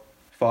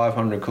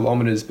 500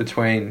 kilometers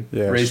between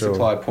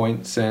resupply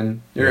points,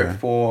 and you're at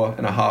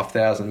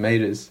 4,500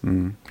 meters.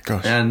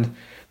 Gosh. And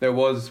there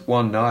was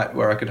one night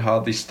where I could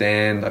hardly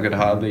stand, I could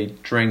hardly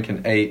drink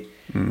and eat,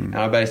 and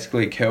I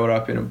basically curled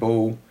up in a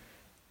ball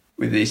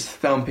with these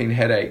thumping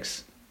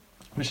headaches,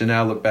 which I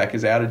now look back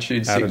as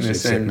altitude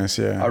sickness.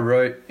 I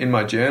wrote in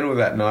my journal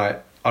that night,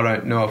 I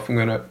don't know if I'm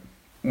going to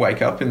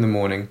wake up in the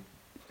morning.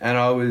 And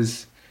I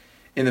was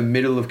in the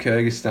middle of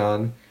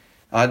Kyrgyzstan.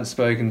 I hadn't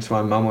spoken to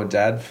my mum or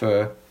dad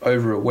for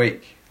over a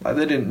week. Like,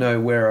 they didn't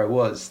know where I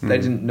was. They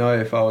didn't know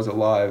if I was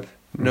alive.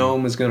 No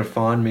one was going to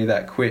find me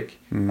that quick.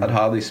 I'd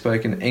hardly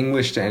spoken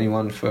English to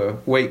anyone for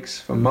weeks,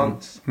 for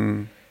months.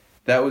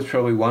 That was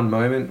probably one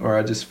moment where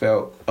I just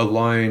felt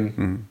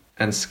alone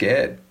and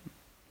scared.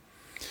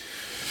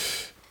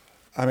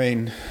 I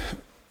mean,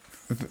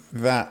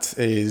 that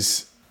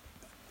is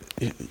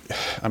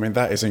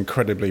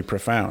incredibly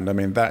profound. I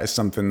mean, that is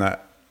something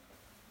that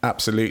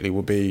absolutely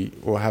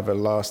will have a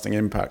lasting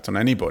impact on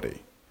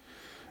anybody.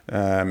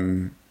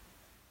 And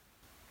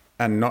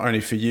not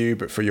only for you,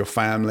 but for your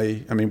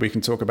family. I mean, we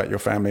can talk about your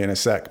family in a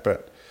sec,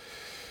 but,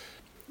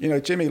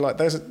 Jimmy, like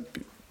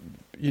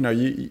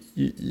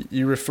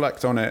you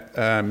reflect on it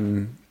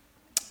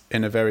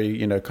in a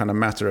very, kind of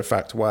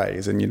matter-of-fact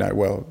ways. And,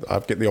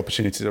 I've got the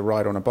opportunity to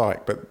ride on a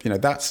bike, but,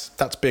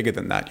 that's bigger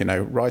than that.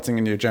 Writing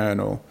in your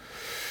journal,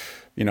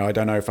 I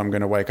don't know if I'm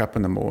going to wake up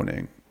in the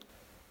morning.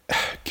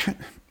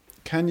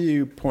 Can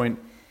you point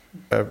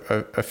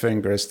a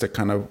finger as to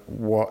kind of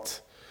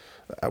what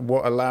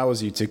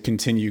allows you to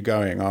continue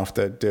going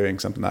after doing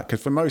something like that?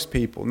 Because for most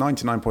people,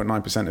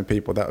 99.9% of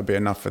people, that would be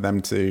enough for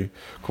them to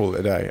call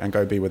it a day and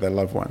go be with their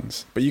loved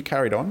ones. But you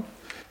carried on,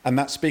 and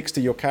that speaks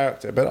to your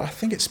character. But I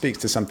think it speaks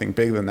to something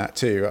bigger than that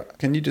too.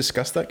 Can you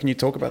discuss that? Can you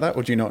talk about that,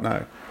 or do you not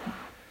know?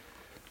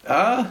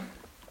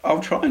 I'll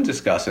try and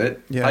discuss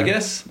it. Yeah. I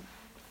guess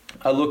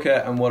I look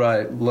at, and what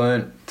I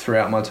learnt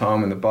throughout my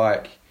time on the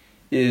bike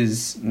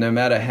is, no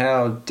matter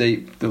how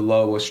deep the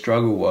low or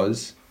struggle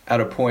was,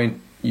 at a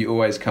point you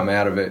always come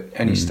out of it,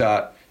 and you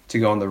start to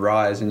go on the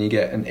rise and you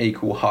get an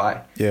equal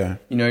high. Yeah.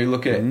 You know, you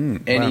look at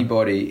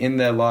anybody in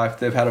their life,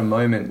 they've had a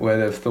moment where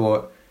they've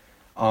thought,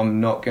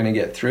 I'm not going to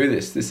get through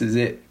this. This is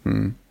it.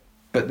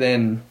 But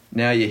then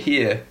now you're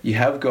here, you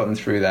have gotten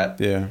through that.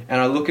 Yeah. And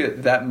I look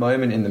at that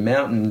moment in the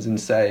mountains and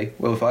say,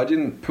 well, if I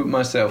didn't put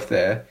myself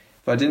there,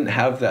 if I didn't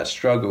have that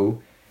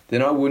struggle,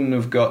 then I wouldn't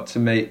have got to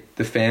meet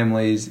the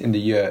families in the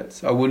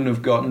yurts. I wouldn't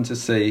have gotten to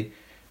see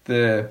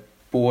the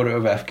border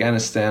of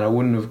Afghanistan. I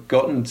wouldn't have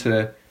gotten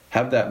to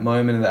have that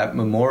moment of that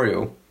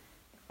memorial.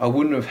 I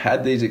wouldn't have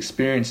had these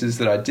experiences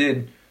that I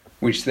did,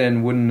 which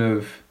then wouldn't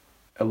have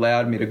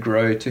allowed me to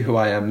grow to who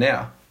I am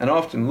now. And I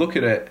often look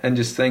at it and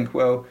just think,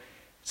 well,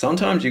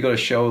 sometimes you got to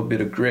show a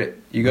bit of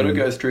grit. You got to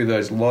go through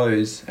those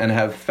lows and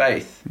have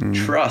faith,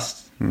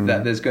 trust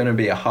that there's going to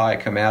be a high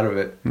come out of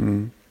it.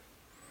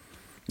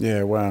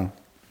 Yeah, wow.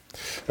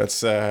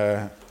 That's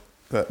I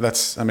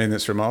mean,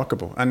 it's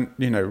remarkable. And,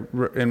 you know,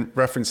 in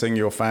referencing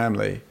your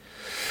family,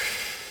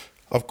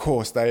 of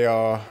course, they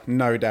are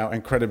no doubt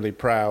incredibly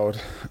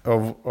proud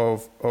of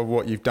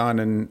what you've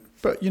done.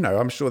 But, you know,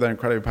 I'm sure they're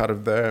incredibly proud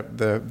of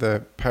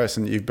the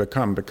person that you've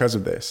become because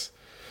of this.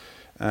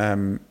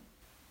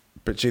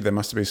 But gee, there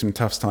must be some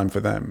tough time for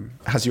them.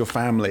 Has your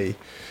family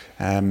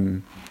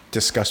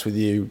discussed with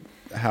you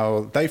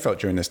how they felt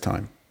during this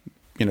time?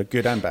 You know,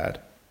 good and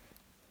bad.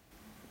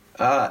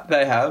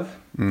 They have,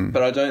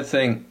 but I don't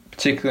think,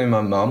 particularly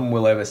my mum,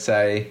 will ever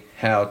say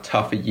how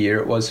tough a year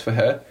it was for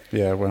her.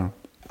 Yeah, well,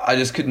 I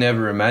just could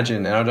never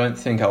imagine, and I don't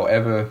think I'll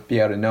ever be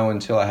able to know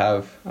until I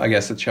have, I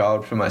guess, a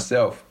child for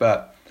myself.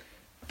 But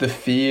the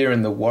fear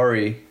and the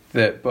worry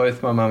that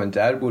both my mum and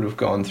dad would have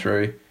gone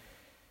through,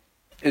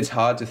 it's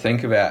hard to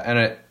think about, and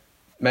it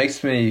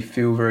makes me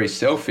feel very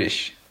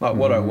selfish. Like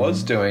what I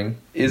was doing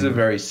is a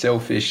very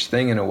selfish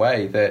thing in a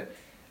way, that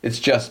it's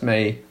just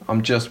me.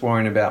 I'm just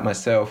worrying about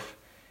myself.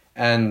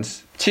 And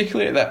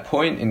particularly at that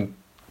point in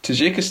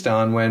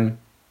Tajikistan, when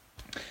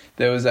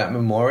there was that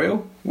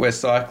memorial where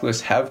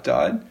cyclists have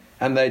died,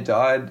 and they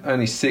died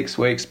only 6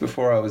 weeks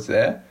before I was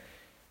there,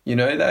 you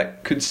know,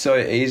 that could so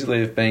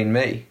easily have been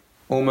me.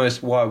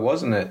 Almost, why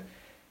wasn't it?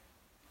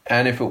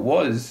 And if it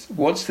was,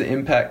 what's the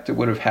impact it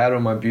would have had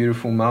on my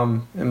beautiful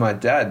mum and my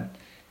dad?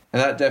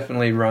 And that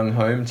definitely rung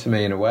home to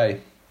me in a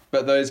way.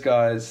 But those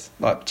guys,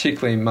 like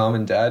particularly mum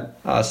and dad,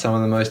 are some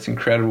of the most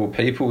incredible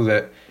people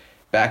that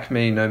back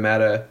me no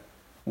matter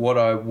what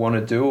I want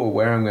to do or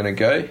where I'm going to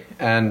go.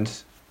 And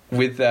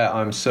with that,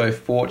 I'm so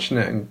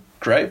fortunate and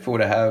grateful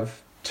to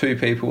have two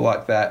people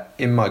like that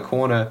in my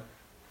corner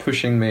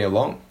pushing me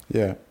along.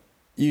 Yeah.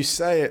 You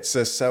say it's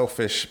a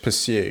selfish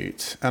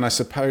pursuit, and I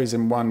suppose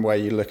in one way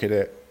you look at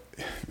it,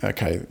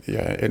 okay,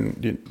 yeah,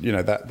 you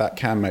know, that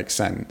can make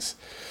sense,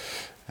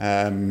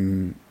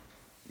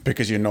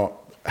 because you're not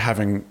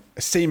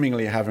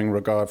seemingly having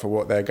regard for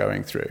what they're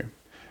going through.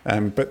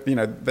 But, you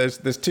know,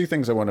 there's two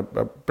things I want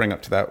to bring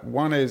up to that.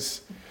 One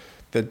is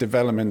the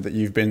development that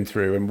you've been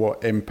through and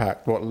what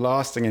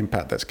lasting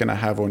impact that's going to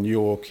have on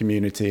your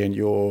community and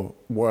your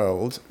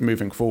world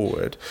moving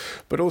forward.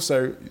 But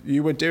also,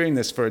 you were doing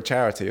this for a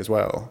charity as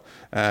well,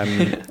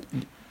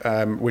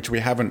 which we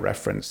haven't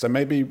referenced. So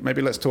maybe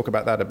let's talk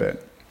about that a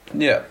bit.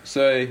 Yeah,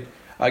 so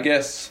I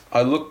guess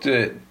I looked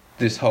at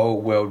this whole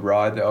world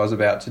ride that I was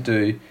about to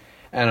do,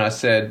 and I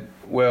said,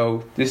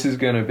 well, this is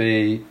going to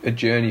be a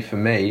journey for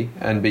me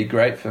and be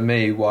great for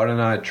me. Why don't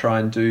I try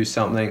and do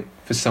something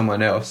for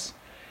someone else?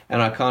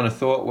 And I kind of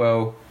thought,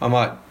 well, I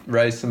might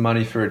raise some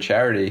money for a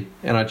charity.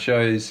 And I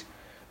chose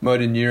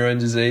motor neurone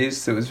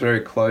disease that was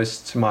very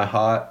close to my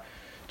heart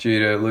due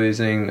to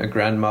losing a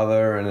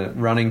grandmother and a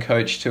running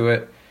coach to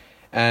it.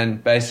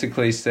 And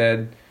basically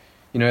said,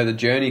 you know, the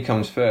journey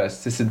comes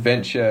first. This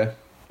adventure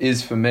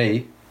is for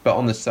me, but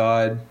on the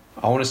side,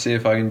 I want to see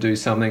if I can do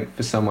something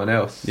for someone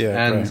else.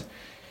 Yeah, and great.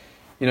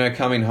 You know,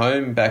 coming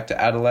home back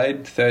to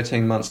Adelaide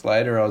 13 months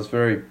later, I was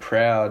very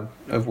proud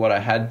of what I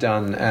had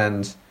done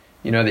and,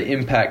 you know, the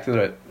impact that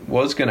it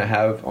was going to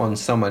have on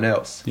someone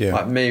else. Yeah.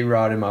 Like me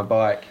riding my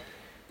bike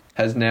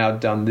has now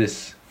done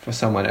this for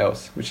someone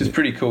else, which is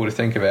pretty cool to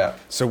think about.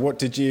 So what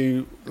did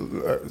you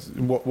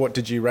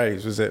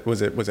raise? Was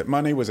it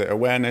money? Was it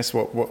awareness?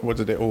 What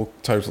did it all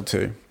total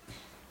to?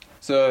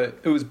 So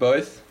it was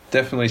both.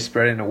 Definitely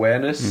spreading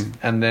awareness.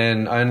 And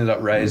then I ended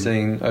up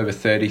raising over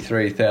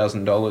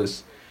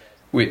 $33,000,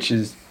 which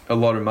is a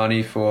lot of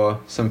money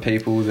for some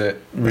people that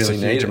really need it. That's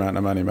a huge amount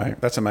of money, mate.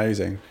 That's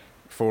amazing.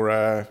 For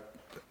a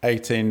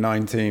 18,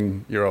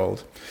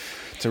 19-year-old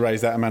to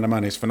raise that amount of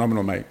money is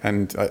phenomenal, mate.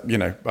 And, you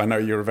know, I know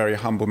you're a very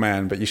humble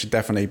man, but you should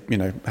definitely, you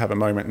know, have a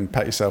moment and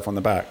pat yourself on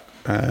the back.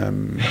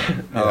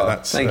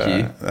 Thank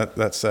you.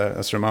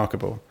 That's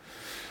remarkable.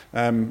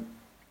 And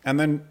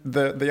then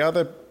the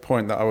other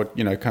point that I would,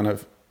 you know, kind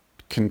of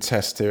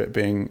contest to it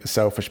being a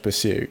selfish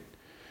pursuit,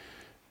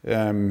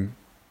 is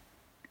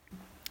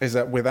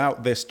that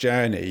without this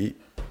journey,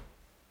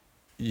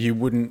 you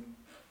wouldn't,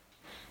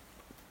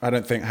 I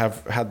don't think,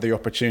 have had the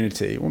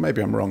opportunity, well,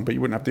 maybe I'm wrong, but you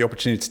wouldn't have the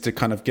opportunity to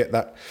kind of get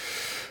that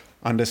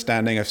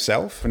understanding of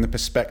self and the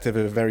perspective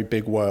of a very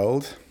big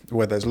world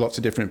where there's lots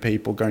of different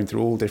people going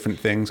through all different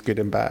things, good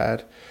and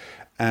bad.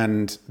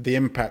 and the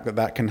impact that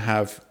that can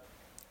have,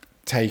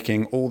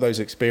 taking all those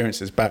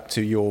experiences back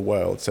to your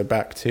world. So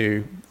back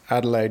to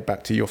Adelaide,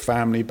 back to your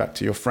family, back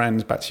to your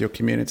friends, back to your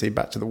community,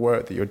 back to the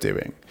work that you're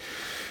doing.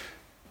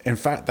 In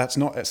fact, that's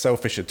not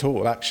selfish at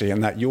all, actually,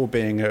 and that you're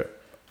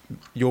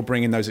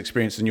bringing those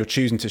experiences and you're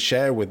choosing to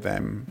share with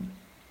them.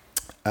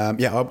 I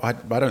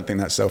don't think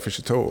that's selfish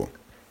at all.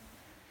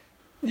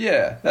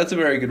 Yeah, that's a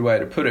very good way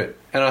to put it.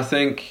 And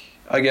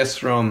I guess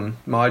from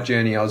my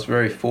journey, I was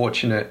very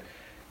fortunate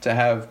to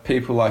have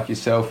people like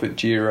yourself at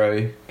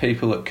Giro,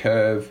 people at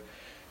Curve,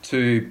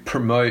 to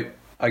promote,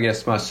 I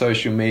guess, my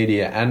social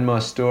media and my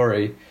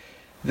story,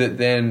 that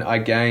then I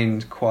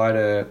gained quite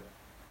a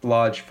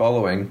large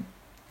following,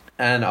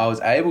 and I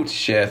was able to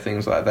share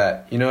things like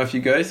that. You know, if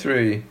you go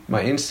through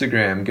my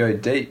Instagram, go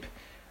deep,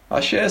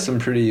 I share some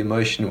pretty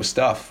emotional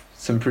stuff,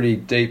 some pretty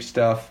deep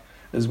stuff,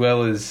 as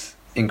well as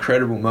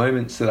incredible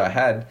moments that I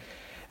had.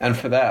 And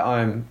for that,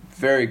 I'm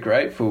very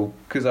grateful,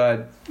 because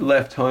I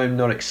left home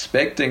not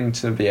expecting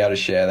to be able to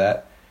share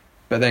that,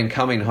 but then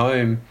coming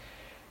home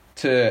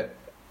to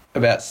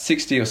about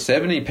 60 or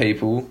 70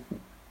 people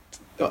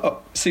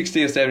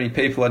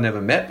I'd never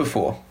met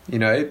before, you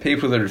know,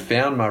 people that had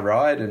found my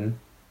ride. And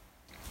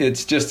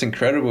it's just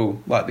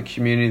incredible, like the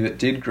community that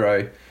did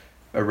grow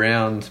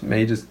around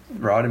me just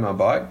riding my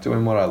bike,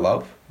 doing what I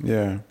love.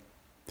 Yeah.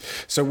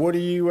 So what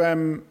have you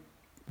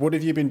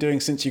been doing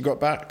since you got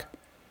back?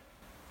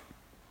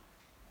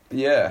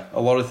 Yeah, a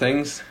lot of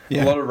things.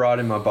 Yeah. A lot of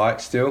riding my bike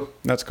still.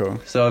 That's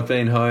cool. So I've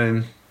been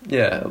home,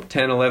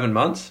 10, 11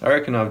 months. I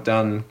reckon I've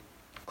done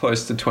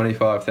close to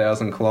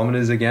 25,000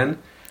 kilometres again.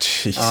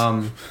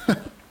 Jeez.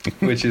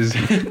 Which is,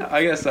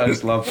 I guess I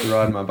just love to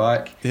ride my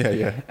bike.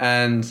 Yeah.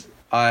 And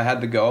I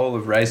had the goal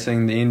of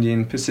racing the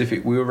Indian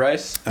Pacific Wheel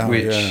Race,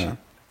 a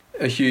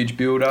huge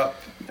build-up.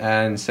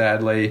 And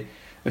sadly,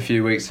 a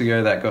few weeks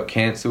ago, that got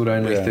cancelled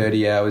only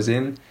 30 hours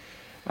in.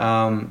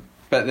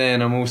 But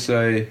then I'm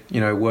also,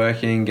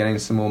 working, getting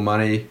some more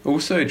money,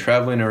 also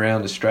travelling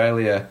around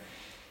Australia,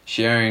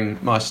 sharing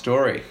my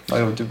story.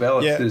 I've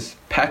developed this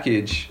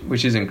package,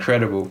 which is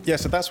incredible. Yeah,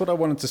 so that's what I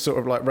wanted to sort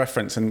of like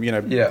reference, and,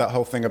 that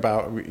whole thing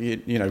about,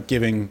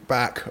 giving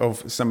back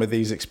of some of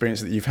these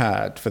experiences that you've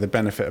had for the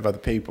benefit of other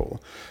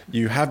people.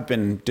 You have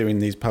been doing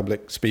these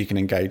public speaking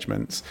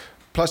engagements,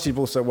 plus you've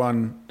also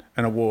won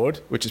an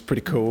award, which is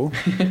pretty cool.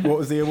 What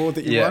was the award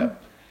that you won?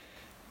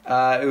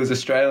 It was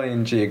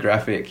Australian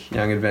Geographic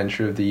Young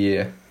Adventurer of the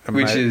Year,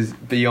 which is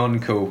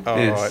beyond cool. Oh,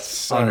 it's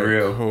so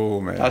unreal.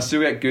 Cool, man. I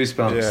still get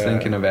goosebumps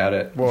thinking about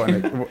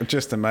it.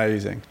 Just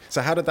amazing.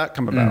 So how did that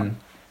come about?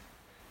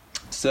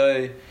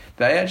 So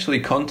they actually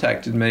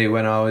contacted me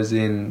when I was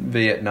in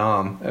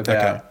Vietnam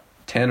about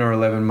 10 or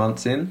 11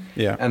 months in.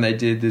 Yeah. And they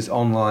did this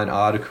online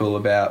article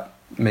about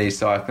me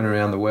cycling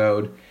around the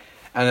world.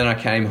 And then I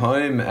came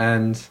home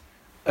and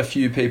a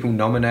few people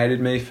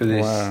nominated me for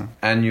this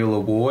annual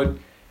award.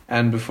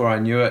 And before I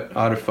knew it,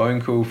 I had a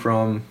phone call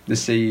from the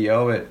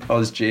CEO at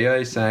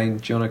OzGeo saying,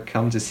 do you want to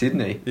come to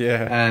Sydney?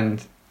 Yeah. And,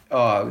 it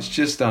was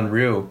just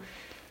unreal.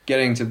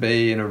 Getting to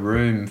be in a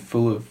room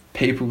full of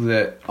people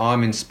that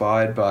I'm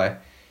inspired by.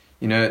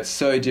 It's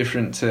so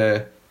different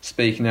to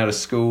speaking at a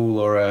school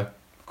or a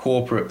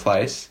corporate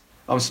place.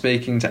 I'm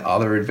speaking to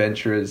other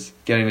adventurers,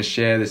 getting to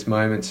share this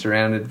moment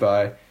surrounded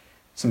by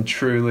some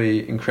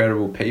truly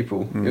incredible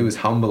people. It was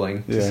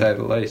humbling, to say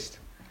the least.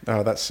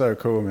 Oh, that's so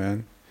cool,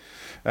 man.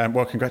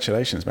 Well,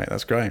 congratulations, mate.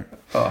 That's great.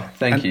 Oh,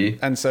 thank you.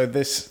 And so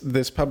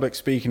this public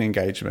speaking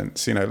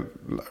engagements,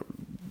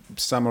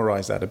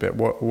 summarize that a bit.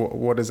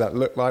 What does that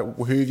look like?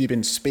 Who have you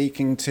been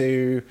speaking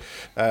to,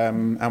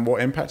 and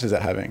what impact is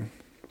that having?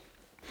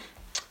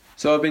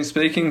 So I've been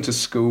speaking to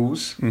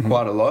schools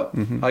quite a lot.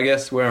 I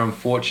guess where I'm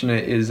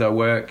fortunate is I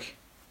work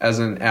as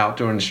an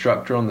outdoor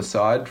instructor on the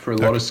side for a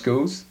lot of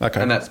schools.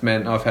 Okay. And that's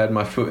meant I've had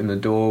my foot in the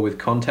door with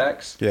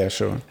contacts. Yeah,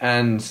 sure.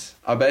 And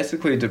I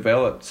basically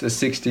developed a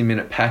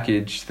 60-minute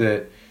package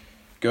that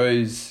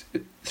goes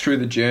through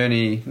the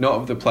journey, not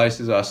of the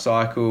places I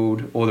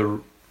cycled or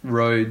the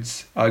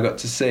roads I got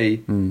to see,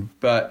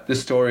 but the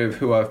story of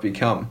who I've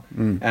become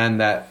and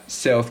that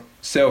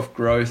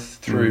self-growth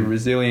through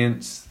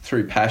resilience,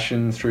 through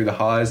passion, through the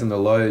highs and the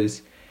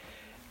lows.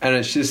 And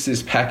it's just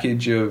this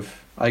package of,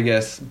 I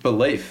guess,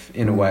 belief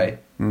in a way.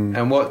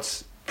 And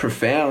what's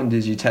profound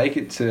is you take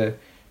it to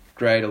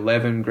grade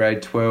 11,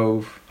 grade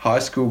 12, high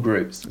school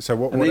groups. So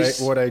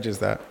what age is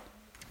that?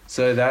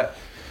 So that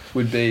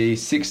would be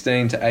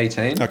 16 to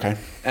 18. Okay.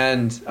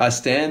 And I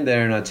stand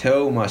there and I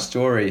tell my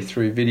story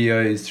through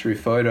videos, through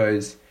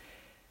photos.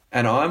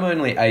 And I'm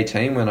only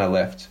 18 when I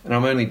left, and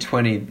I'm only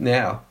 20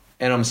 now.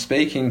 And I'm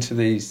speaking to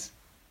these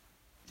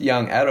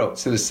young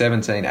adults that are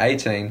 17,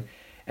 18,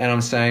 and I'm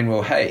saying,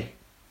 well, hey,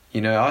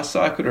 I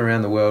cycled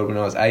around the world when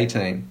I was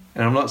 18,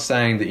 and I'm not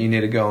saying that you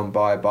need to go and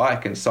buy a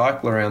bike and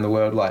cycle around the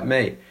world like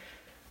me,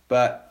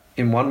 but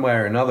in one way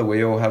or another,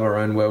 we all have our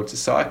own world to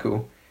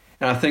cycle.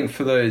 And I think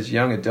for those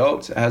young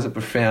adults, it has a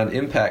profound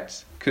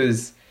impact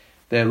because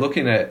they're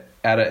looking at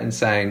it and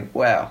saying,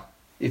 wow,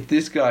 if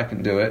this guy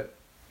can do it,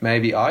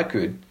 maybe I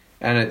could.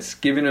 And it's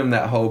giving them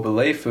that whole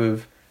belief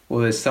of, well,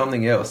 there's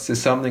something else.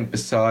 There's something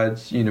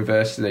besides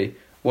university.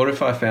 What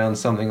if I found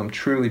something I'm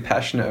truly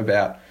passionate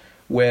about?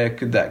 Where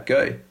could that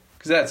go?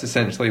 Because that's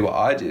essentially what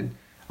I did.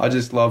 I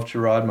just loved to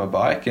ride my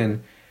bike,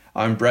 and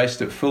I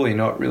embraced it fully,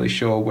 not really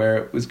sure where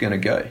it was going to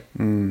go.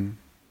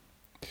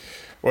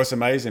 Well, it's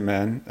amazing,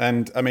 man.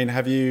 And I mean,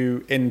 have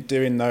you, in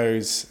doing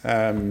those,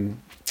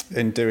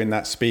 in doing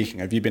that speaking,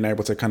 have you been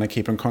able to kind of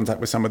keep in contact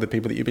with some of the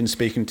people that you've been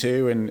speaking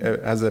to? And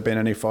has there been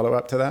any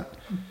follow-up to that?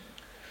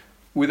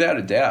 Without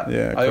a doubt.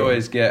 Yeah, I cool.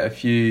 always get a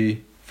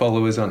few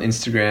followers on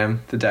Instagram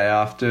the day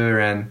after,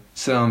 and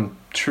some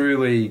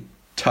truly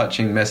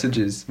touching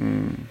messages.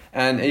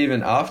 And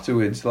even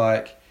afterwards,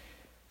 like,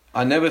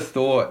 I never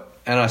thought,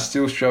 and I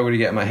still struggle to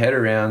get my head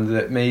around,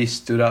 that me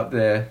stood up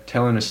there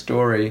telling a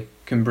story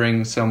can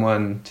bring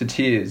someone to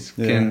tears,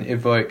 can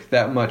evoke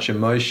that much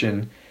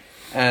emotion.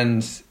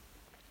 And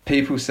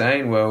people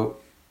saying, well,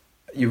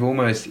 you've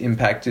almost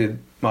impacted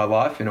my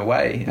life in a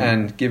way,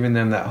 and giving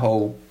them that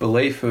whole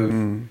belief of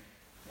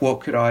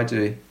what could I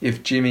do?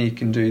 If Jimmy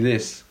can do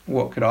this,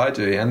 what could I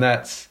do? And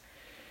that's,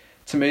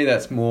 to me,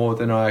 that's more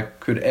than I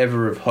could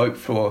ever have hoped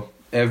for,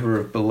 ever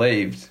have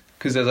believed.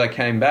 Because as I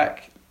came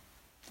back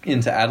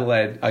into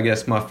Adelaide, I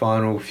guess my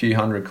final few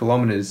 100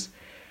 kilometres,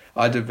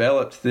 I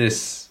developed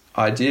this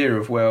idea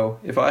of, well,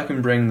 if I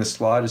can bring the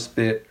slightest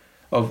bit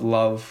of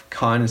love,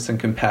 kindness and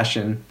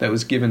compassion that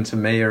was given to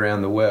me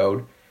around the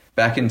world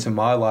back into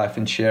my life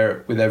and share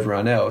it with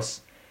everyone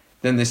else,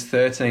 then this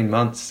 13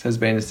 months has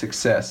been a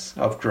success.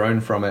 I've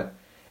grown from it.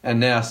 And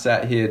now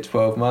sat here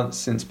 12 months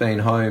since being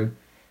home,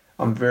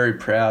 I'm very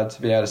proud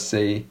to be able to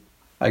see,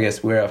 I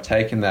guess, where I've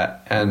taken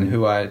that and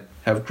who I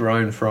have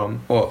grown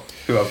from, or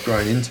who I've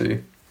grown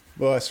into.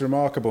 Well, it's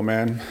remarkable,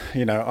 man.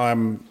 You know,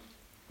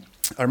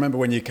 I remember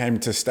when you came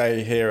to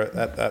stay here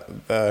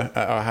at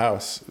our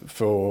house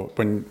for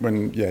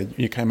when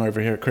you came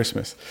over here at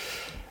Christmas,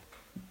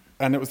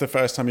 and it was the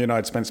first time you and I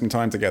had spent some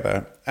time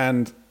together.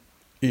 And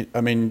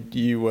I mean,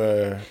 you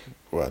were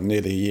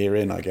nearly a year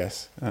in, I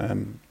guess.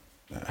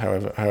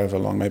 However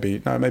long,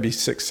 maybe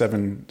 6,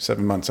 7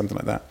 months, something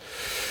like that.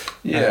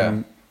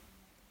 Yeah.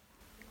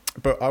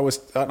 But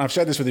and I've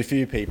shared this with a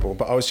few people,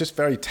 but I was just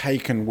very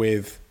taken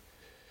with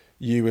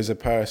you as a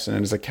person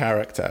and as a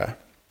character,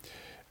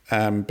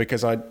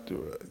 because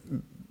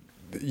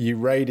you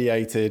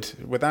radiated,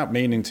 without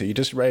meaning to, you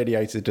just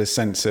radiated a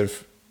sense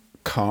of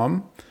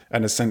calm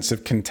and a sense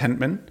of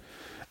contentment.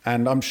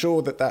 And I'm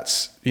sure that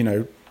that's, you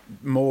know,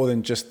 more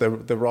than just the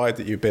ride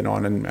that you've been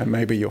on, and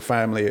maybe your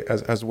family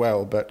as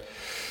well. But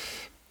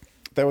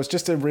there was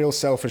just a real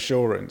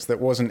self-assurance that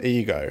wasn't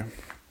ego.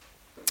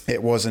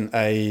 It wasn't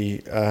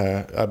a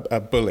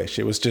bullish.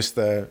 It was just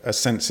a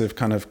sense of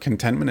kind of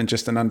contentment and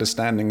just an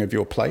understanding of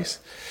your place.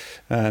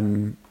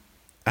 And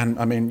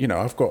I mean, you know,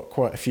 I've got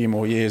quite a few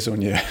more years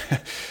on you.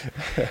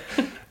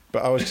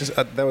 But I was just,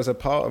 there was a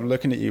part of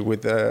looking at you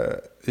with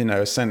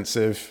a sense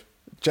of,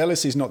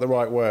 jealousy is not the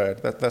right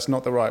word. That's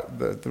not the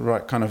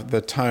right kind of the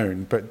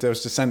tone. But there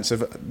was a sense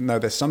of, no,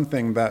 there's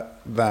something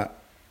that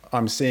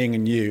I'm seeing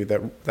in you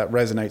that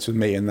resonates with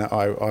me and that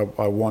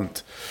I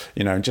want,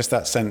 you know, and just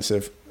that sense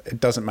of, it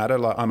doesn't matter,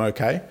 like, I'm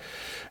okay.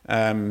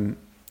 And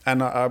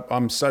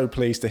I'm so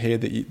pleased to hear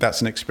that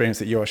that's an experience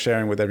that you are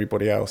sharing with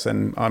everybody else.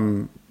 And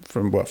I'm,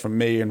 from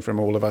me and from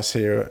all of us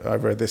here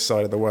over this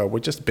side of the world, we're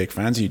just big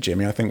fans of you,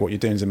 Jimmy. I think what you're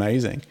doing is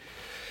amazing.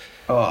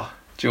 Oh,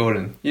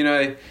 Jordan, you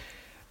know,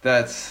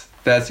 that's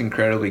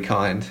incredibly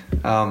kind.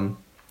 I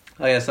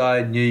guess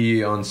I knew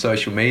you on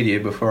social media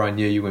before I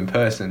knew you in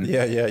person.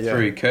 Yeah.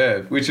 Through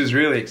Curve, which was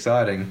really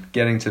exciting,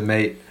 getting to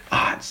meet,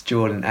 it's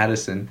Jordan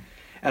Addison.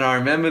 And I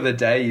remember the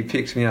day you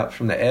picked me up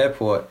from the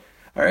airport.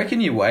 I reckon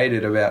you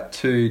waited about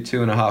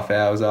 2.5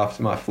 hours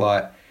after my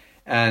flight,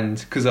 and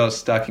because I was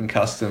stuck in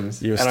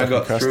customs, and I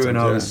got through, and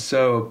I was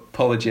so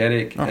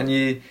apologetic, and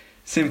you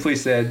simply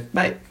said,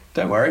 "Mate,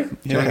 don't worry. Do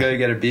you want to go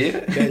get a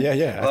beer?"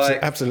 Yeah. Like,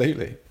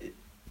 absolutely.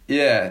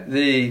 Yeah,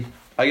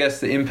 I guess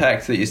the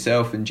impact that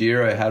yourself and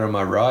Giro had on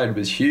my ride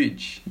was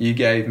huge. You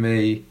gave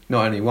me,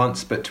 not only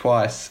once but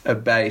twice, a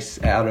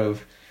base out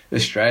of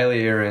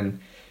Australia, and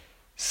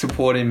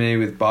supporting me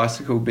with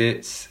bicycle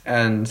bits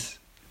and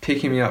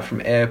picking me up from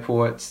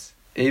airports,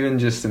 even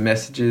just the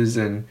messages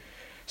and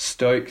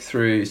stoke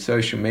through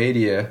social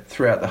media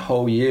throughout the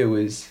whole year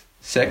was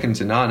second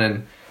to none.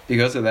 And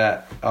because of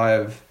that, I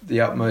have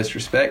the utmost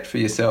respect for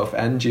yourself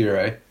and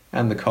Giro,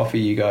 and the coffee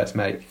you guys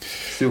make.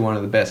 Still one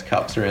of the best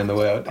cups around the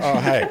world. Oh,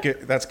 hey,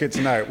 good. That's good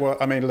to know. Well,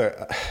 I mean, look,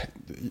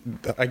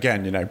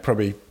 again, you know,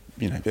 probably,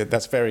 you know,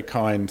 that's very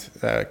kind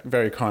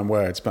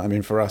words. But I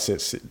mean, for us,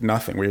 it's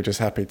nothing. We were just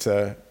happy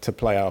to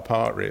play our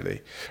part,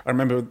 really. I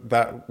remember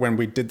that when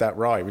we did that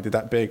ride, we did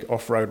that big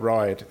off-road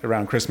ride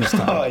around Christmas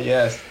time. Oh,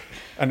 yes.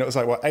 And it was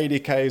like, 80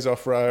 Ks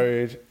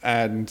off-road.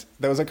 And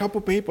there was a couple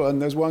of people,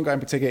 and there was one guy in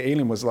particular,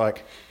 Elon, was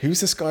like, who's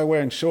this guy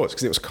wearing shorts?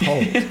 Because it was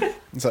cold.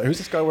 It's like, who's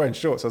this guy wearing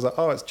shorts? I was like,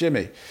 oh, it's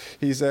Jimmy.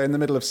 He's in the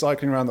middle of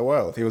cycling around the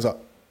world. He was like,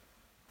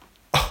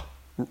 oh,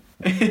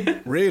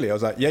 really? I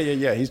was like,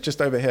 yeah. He's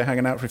just over here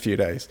hanging out for a few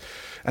days.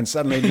 And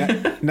suddenly,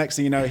 next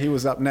thing you know, he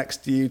was up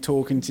next to you,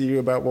 talking to you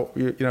about what,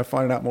 you know,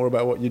 finding out more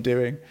about what you're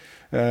doing.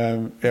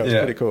 It was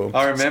pretty cool.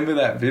 I remember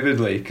that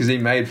vividly because he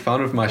made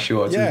fun of my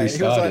shorts as we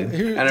started.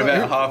 And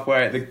about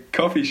halfway at the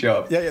coffee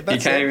shop, he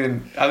came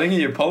in. I think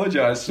he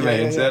apologised to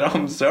me and said,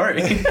 "I'm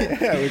sorry."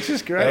 Which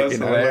is great. That was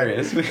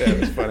hilarious. It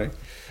was funny.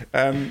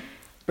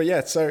 But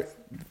yeah, so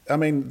I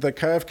mean, the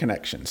Curve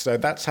connection. So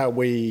that's how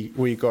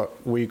we got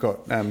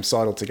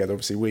sidled together.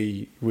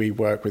 Obviously, we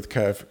work with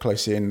Curve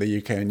closely in the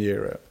UK and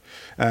Europe.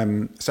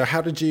 So how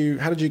did you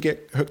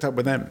get hooked up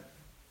with them?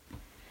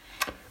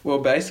 Well,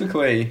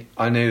 basically,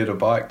 I needed a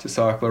bike to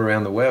cycle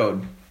around the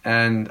world,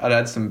 and I'd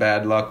had some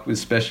bad luck with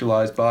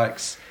Specialized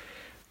bikes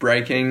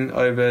breaking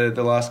over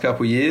the last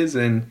couple of years,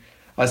 and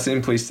I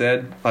simply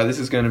said, this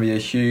is going to be a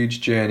huge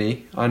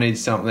journey. I need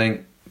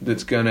something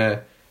that's going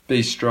to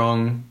be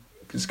strong,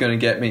 it's going to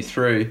get me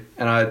through,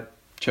 and I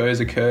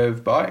chose a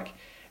Curve bike,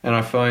 and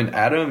I phoned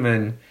Adam,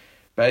 and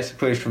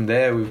basically from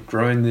there we've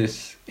grown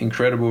this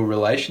incredible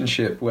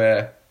relationship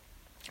where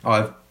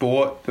I've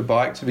bought the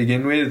bike to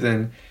begin with,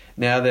 and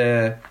now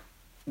they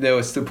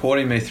were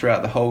supporting me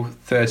throughout the whole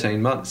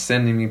 13 months,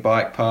 sending me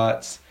bike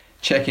parts,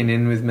 checking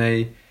in with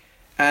me.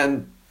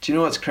 And do you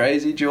know what's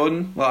crazy,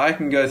 Jordan? I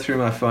can go through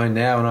my phone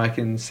now and I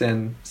can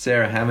send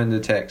Sarah Hammond a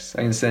text.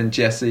 I can send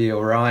Jesse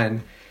or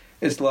Ryan.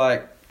 It's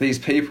like these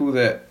people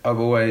that I've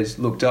always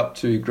looked up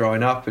to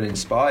growing up and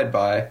inspired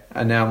by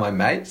are now my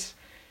mates.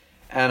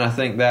 And I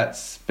think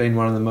that's been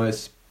one of the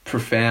most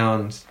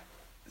profound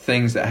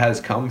things that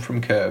has come from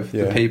Curve,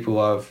 the people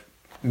I've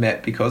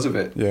met because of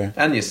it,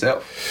 and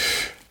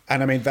yourself.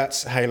 And I mean,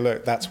 that's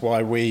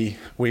why we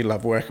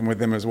love working with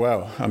them as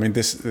well. I mean,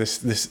 this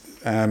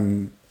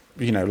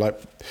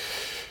like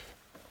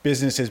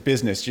business is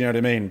business, do you know what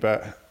I mean?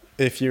 But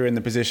if you're in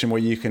the position where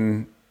you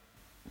can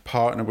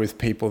partner with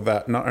people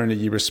that not only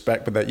you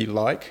respect but that you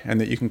like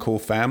and that you can call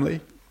family,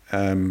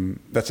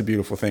 that's a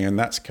beautiful thing, and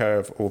that's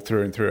Curve all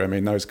through and through. I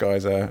mean, those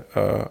guys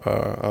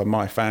are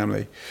my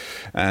family,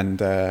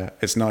 and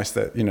it's nice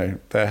that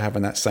they're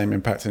having that same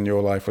impact in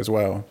your life as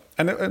well.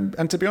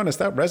 And to be honest,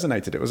 that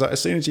resonated. It was like as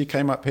soon as you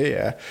came up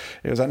here,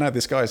 it was like, no,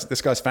 this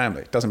guy's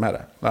family. It doesn't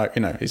matter,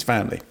 he's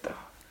family.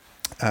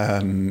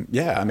 I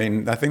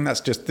mean, I think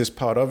that's just this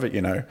part of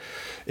it.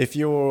 If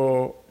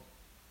you're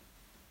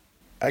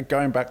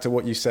going back to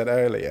what you said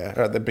earlier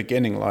at the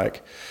beginning,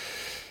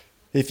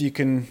 if you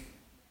can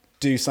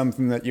do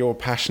something that you're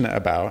passionate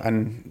about,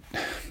 and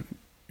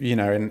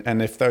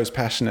and if those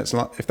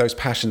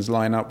passions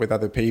line up with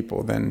other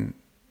people, then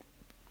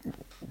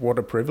what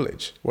a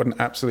privilege, what an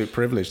absolute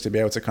privilege to be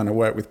able to kind of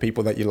work with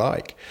people that you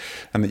like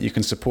and that you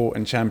can support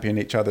and champion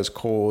each other's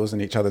cause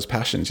and each other's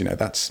passions.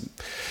 That's,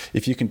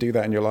 if you can do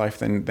that in your life,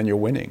 then you're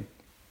winning.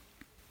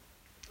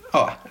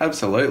 Oh,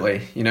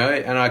 absolutely.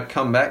 And I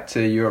come back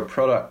to, you're a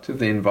product of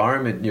the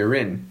environment you're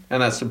in,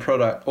 and that's the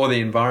product or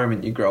the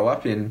environment you grow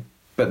up in,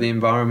 but the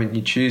environment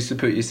you choose to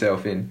put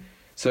yourself in.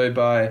 So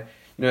by,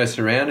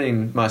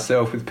 surrounding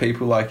myself with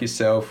people like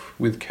yourself,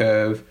 with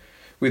Curve,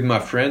 with my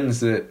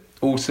friends that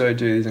also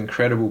do these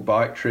incredible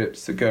bike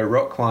trips that go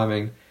rock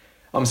climbing,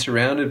 I'm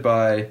surrounded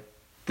by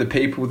the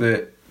people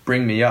that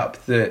bring me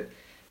up, that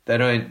they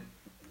don't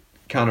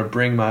kind of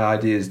bring my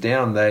ideas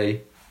down,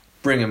 they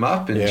bring them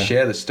up and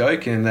share the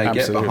stoke, and they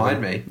get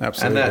behind me.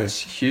 Absolutely. And that's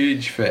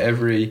huge for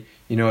every,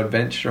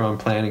 adventure I'm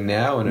planning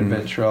now and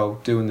adventure I'll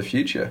do in the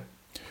future.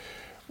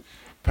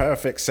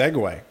 Perfect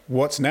segue.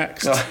 What's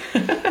next?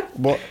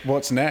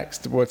 What's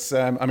next?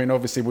 I mean,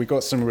 obviously we've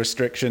got some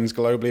restrictions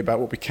globally about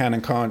what we can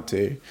and can't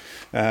do.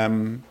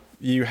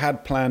 You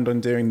had planned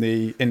on doing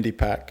the Indy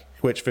Pack,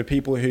 which for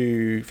people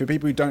who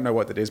don't know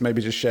what that is,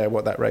 maybe just share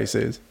what that race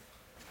is.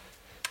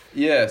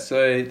 Yeah,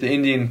 so the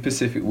Indian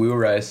Pacific Wheel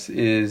Race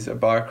is a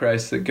bike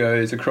race that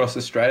goes across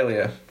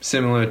Australia,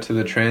 similar to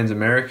the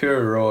Trans-America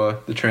or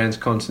the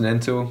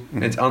Transcontinental.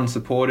 Mm-hmm. It's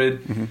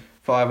unsupported,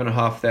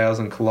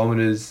 5,500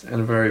 kilometres,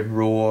 and a very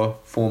raw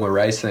form of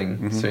racing.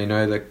 Mm-hmm.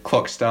 So, the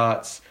clock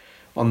starts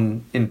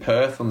in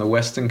Perth on the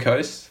western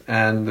coast,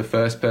 and the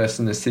first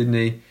person to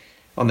Sydney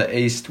on the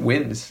east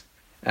wins.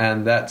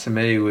 And that to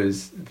me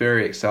was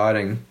very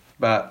exciting.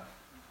 But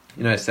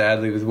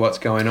sadly with what's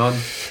going on,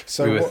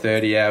 so we were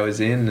 30 hours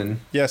in. And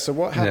so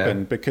what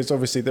happened? Because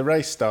obviously the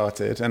race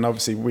started, and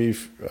obviously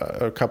we've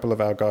a couple of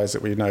our guys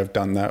that we know have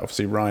done that,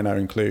 obviously Rhino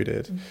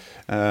included.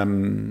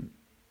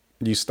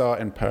 You start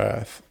in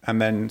Perth,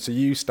 and then so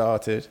you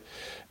started,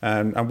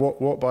 and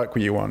what bike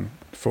were you on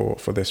for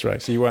this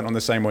race? So you weren't on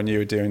the same one you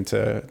were doing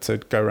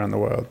to go around the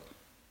world?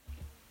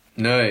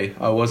 No,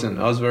 I wasn't.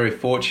 I was very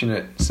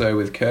fortunate. So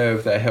with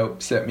Curve, they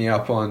helped set me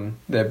up on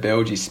their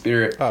Belgian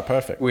Spirit. Oh,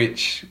 perfect.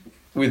 Which,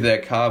 with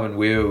their carbon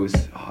wheels,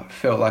 it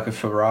felt like a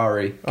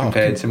Ferrari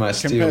compared to my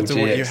steel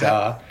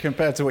GXR.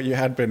 Compared to what you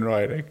had been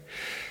riding.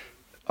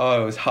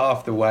 Oh, it was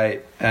half the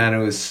weight, and it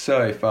was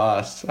so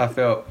fast. I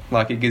felt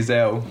like a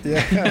gazelle.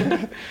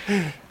 Yeah.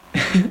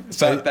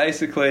 So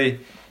basically,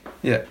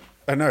 yeah.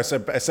 I know. So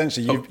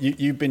essentially,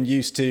 you've been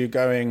used to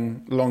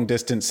going long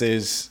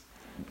distances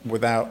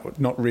without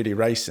not really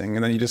racing,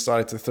 and then you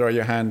decided to throw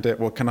your hand at,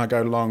 well, can I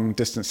go long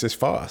distances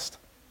fast?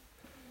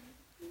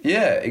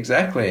 Yeah,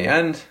 exactly.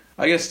 And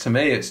I guess to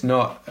me, it's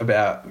not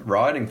about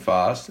riding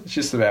fast. It's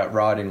just about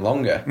riding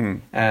longer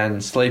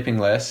and sleeping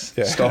less,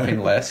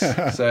 stopping less.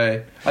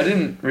 So I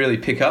didn't really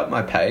pick up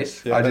my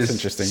pace. Yeah, I that's just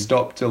interesting.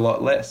 stopped a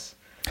lot less.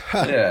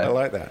 I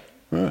like that.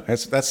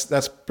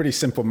 That's pretty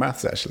simple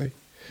maths, actually.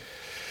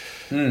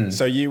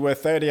 So you were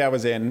 30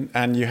 hours in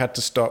and you had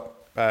to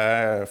stop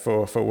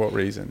for what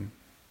reason?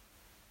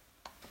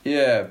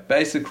 Yeah,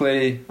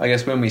 basically, I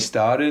guess when we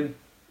started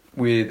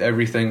with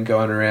everything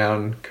going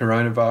around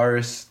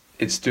coronavirus,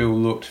 it still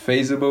looked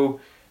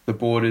feasible. The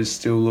borders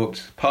still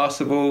looked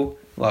passable.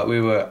 Like we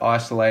were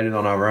isolated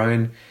on our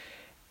own.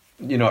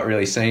 You're not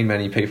really seeing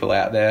many people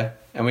out there.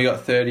 And we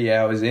got 30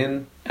 hours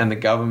in and the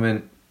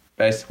government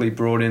basically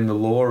brought in the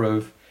law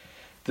of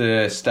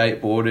the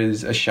state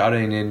borders are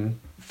shutting in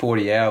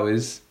 40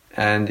 hours.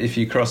 And if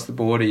you cross the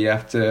border, you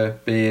have to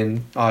be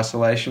in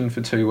isolation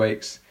for 2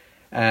 weeks.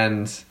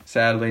 And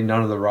sadly,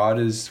 none of the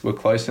riders were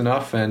close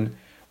enough and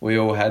we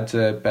all had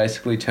to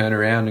basically turn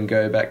around and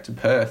go back to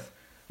Perth,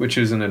 which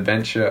was an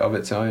adventure of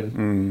its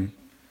own.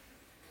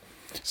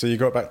 So you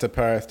got back to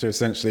Perth to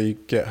essentially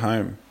get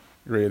home,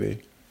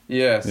 really?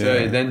 Yeah, so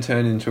it then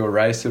turned into a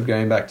race of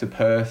going back to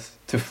Perth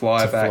to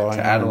fly back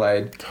to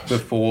Adelaide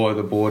before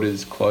the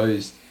borders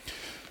closed.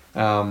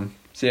 So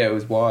yeah, it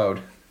was wild,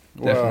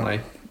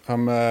 definitely.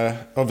 Well, I'm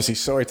obviously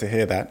sorry to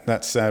hear that.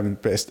 That's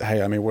but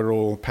hey, I mean, we're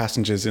all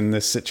passengers in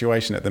this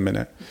situation at the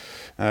minute.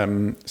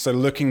 So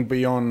looking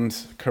beyond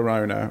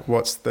Corona,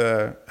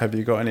 have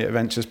you got any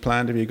adventures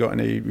planned? Have you got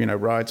any,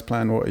 rides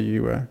planned? What are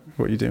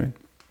you doing?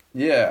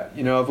 Yeah,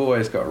 I've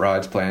always got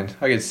rides planned.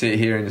 I could sit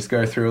here and just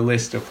go through a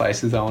list of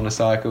places I want to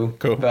cycle.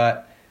 Cool.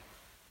 But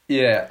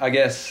yeah, I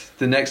guess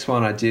the next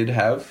one I did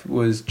have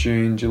was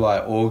June, July,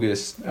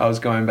 August. I was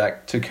going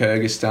back to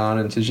Kyrgyzstan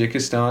and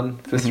Tajikistan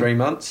for 3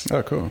 months.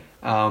 Oh, cool.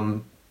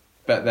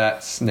 But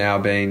that's now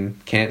been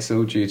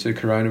cancelled due to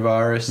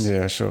coronavirus.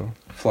 Yeah, sure.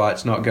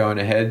 Flight's not going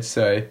ahead,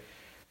 so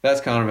that's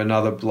kind of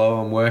another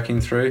blow I'm working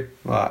through.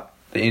 Like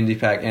the Indie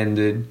Pack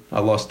ended, I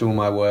lost all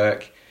my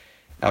work.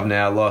 I've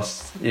now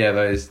lost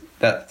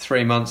that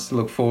 3 months to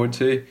look forward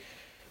to.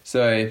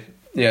 So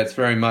yeah, it's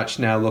very much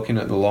now looking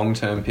at the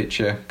long-term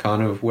picture,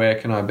 kind of where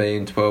can I be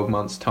in 12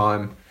 months'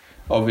 time.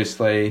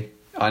 Obviously,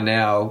 I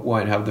now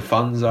won't have the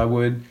funds I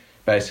would,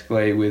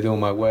 basically with all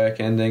my work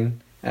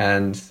ending.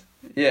 And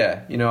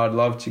yeah, I'd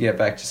love to get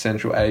back to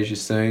Central Asia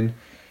soon.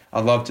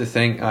 I'd love to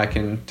think I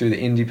can do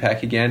the Indie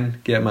Pack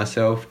again, get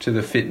myself to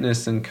the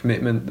fitness and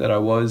commitment that I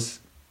was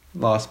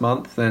last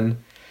month. And,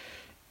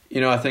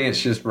 I think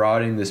it's just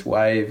riding this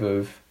wave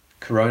of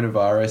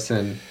coronavirus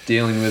and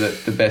dealing with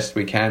it the best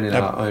we can in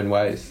our own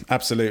ways.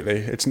 Absolutely.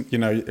 It's,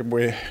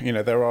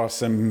 there are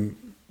some,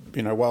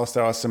 whilst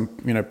there are some,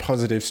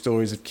 positive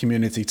stories of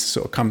community to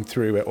sort of come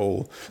through it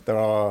all, there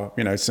are,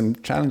 some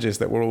challenges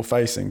that we're all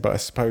facing, but I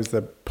suppose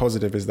the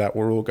positive is that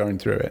we're all going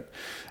through it.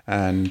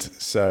 And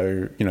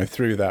so,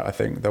 through that, I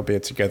think there'll be a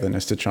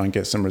togetherness to try and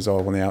get some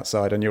resolve on the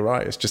outside. And you're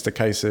right, it's just a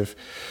case of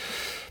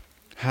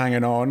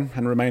hanging on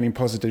and remaining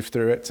positive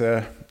through it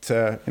to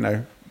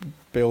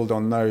build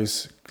on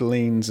those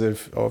gleams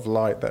of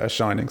light that are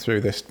shining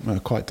through this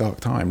quite dark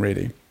time,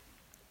 really.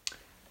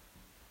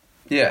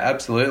 Yeah,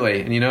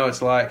 absolutely. And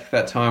it's like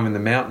that time in the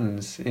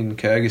mountains in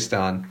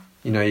Kyrgyzstan.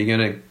 You're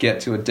going to get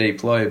to a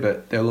deep low,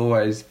 but there'll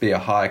always be a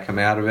high come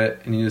out of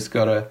it. And you just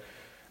got to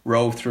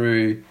roll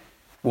through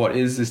what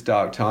is this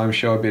dark time,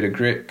 show a bit of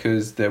grit,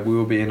 because there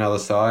will be another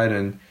side.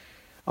 And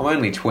I'm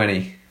only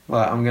 20.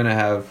 I'm going to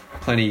have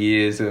plenty of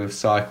years of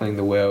cycling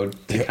the world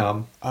to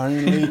come.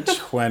 Only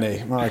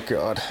 20. My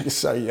God, you're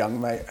so young,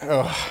 mate.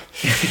 Oh.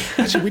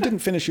 Actually, we didn't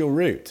finish your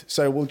route.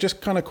 So we'll just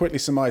kind of quickly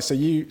surmise. So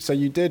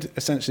you did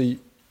essentially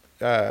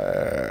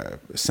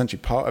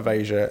part of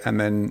Asia and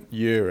then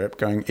Europe,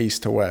 going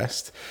east to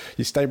west.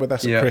 You stayed with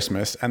us at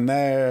Christmas, and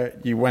there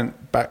you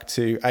went back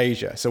to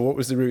Asia. So what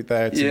was the route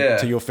there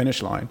to your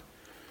finish line?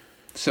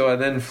 So I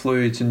then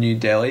flew to New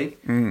Delhi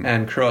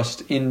and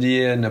crossed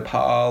India,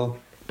 Nepal,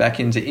 back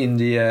into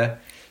India,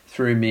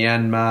 through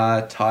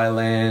Myanmar,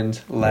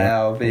 Thailand,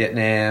 Laos,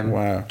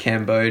 Vietnam,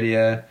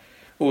 Cambodia,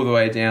 all the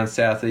way down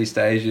Southeast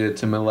Asia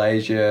to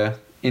Malaysia,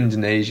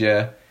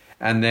 Indonesia.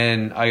 And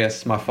then I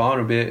guess my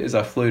final bit is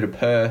I flew to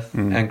Perth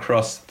and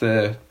crossed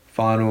the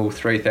final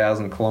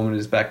 3,000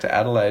 kilometres back to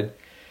Adelaide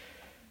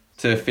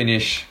to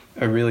finish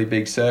a really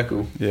big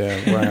circle.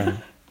 Yeah, wow.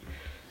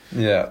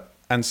 Yeah.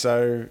 And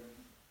so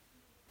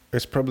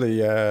it's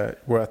probably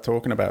worth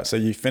talking about. So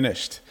you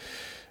finished...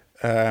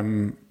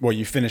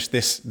 you finished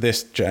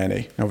this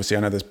journey. Obviously,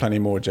 I know there's plenty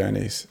more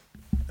journeys.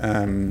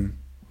 Can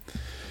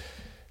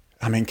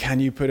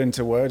you put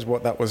into words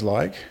what that was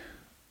like?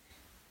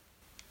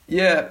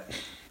 Yeah,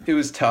 it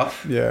was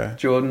tough. Yeah,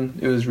 Jordan,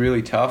 it was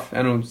really tough,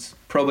 and it was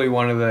probably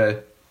one of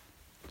the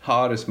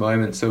hardest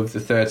moments of the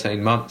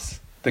 13 months,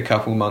 the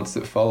couple months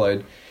that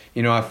followed.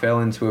 I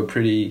fell into a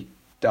pretty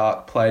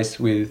dark place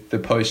with the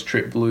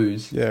post-trip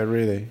blues. Yeah,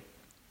 really.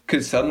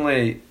 Because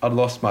suddenly I'd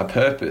lost my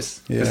purpose.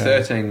 For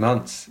 13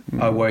 months,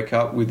 I woke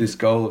up with this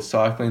goal of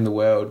cycling the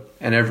world,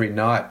 and every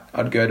night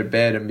I'd go to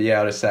bed and be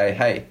able to say,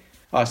 hey,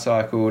 I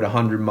cycled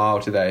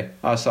 100-mile today.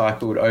 I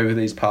cycled over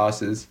these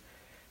passes.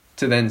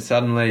 To then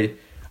suddenly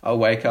I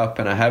wake up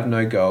and I have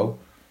no goal.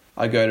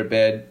 I go to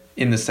bed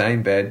in the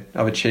same bed.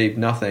 I've achieved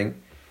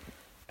nothing.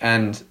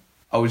 And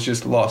I was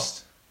just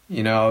lost.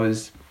 You know, I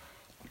was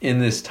in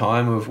this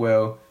time of,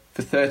 well,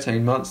 for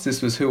 13 months,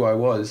 this was who I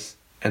was.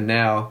 And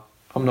now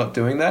I'm not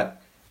doing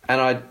that. And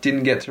I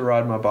didn't get to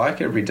ride my bike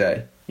every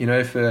day. You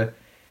know, for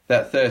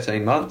that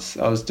 13 months,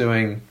 I was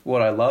doing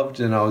what I loved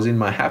and I was in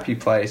my happy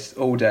place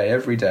all day,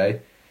 every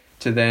day,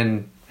 to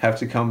then have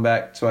to come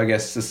back to, I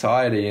guess,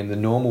 society in the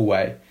normal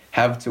way,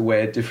 have to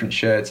wear different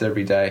shirts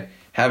every day,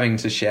 having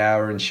to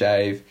shower and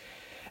shave.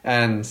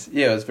 And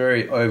yeah, it was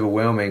very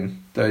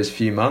overwhelming those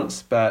few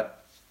months,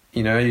 but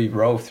you know, you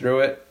roll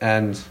through it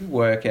and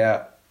work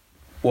out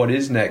what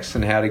is next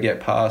and how to get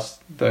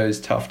past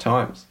those tough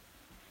times.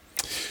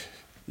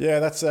 Yeah,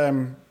 that's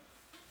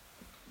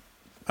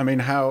I mean,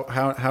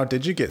 how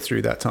did you get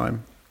through that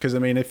time? Because I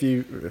mean,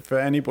 for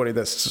anybody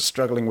that's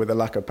struggling with a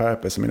lack of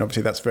purpose, I mean,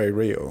 obviously that's very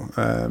real.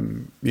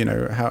 You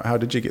know, how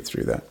did you get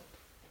through that?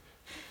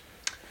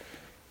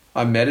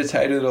 I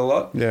meditated a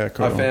lot. Yeah,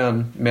 cool. I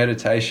found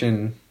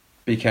meditation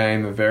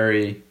became a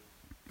very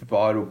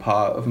vital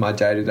part of my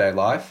day-to-day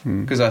life,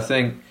 because I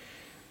think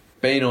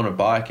being on a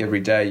bike every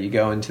day, you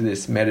go into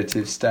this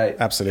meditative state.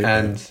 Absolutely.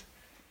 And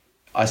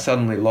I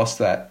suddenly lost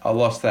that. I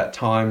lost that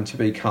time to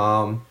be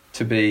calm,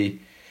 to be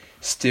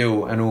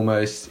still and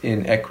almost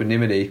in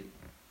equanimity,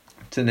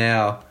 to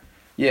now,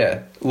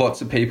 yeah,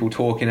 lots of people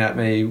talking at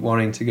me,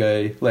 wanting to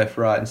go left,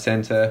 right and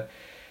centre,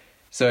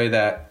 so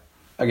that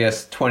I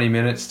guess 20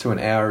 minutes to an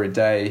hour a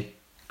day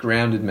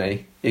grounded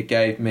me. It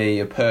gave me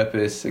a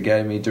purpose, it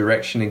gave me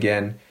direction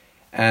again,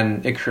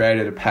 and it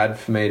created a pad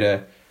for me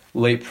to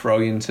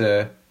leapfrog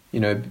into, you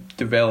know,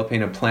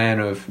 developing a plan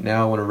of,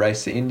 now I want to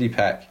race the Indy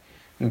Pack.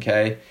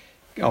 Okay,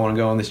 I want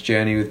to go on this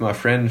journey with my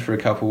friend for a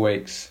couple of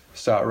weeks,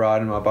 start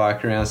riding my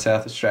bike around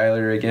South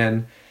Australia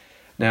again.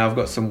 Now I've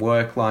got some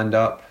work lined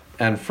up,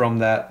 and from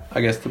that,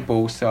 I guess the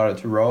ball started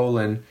to roll,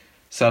 and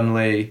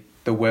suddenly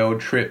the world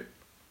trip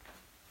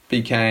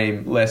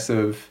became less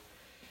of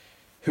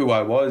who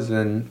I was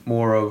and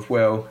more of,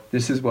 well,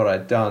 this is what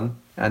I'd done,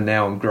 and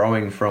now I'm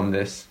growing from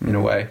this in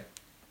a way.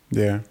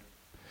 Yeah.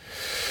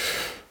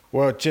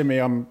 Well, Jimmy,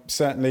 I'm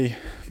certainly,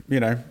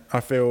 you know, I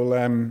feel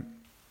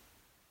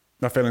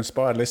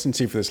inspired listening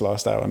to you for this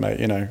last hour, mate.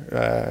 You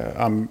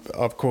know,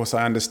 of course,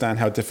 I understand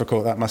how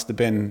difficult that must have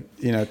been,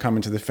 you know,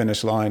 coming to the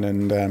finish line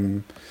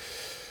and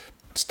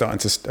starting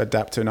to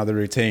adapt to another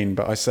routine.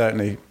 But I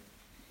certainly,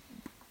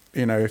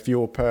 you know, if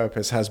your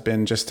purpose has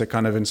been just to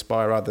kind of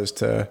inspire others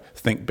to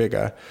think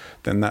bigger,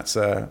 then that's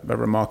a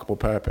remarkable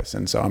purpose.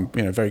 And so I'm,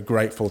 you know, very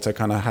grateful to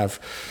kind of have,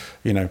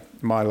 you know,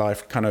 my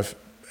life kind of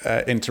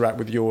interact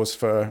with yours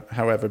for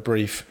however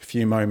brief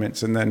few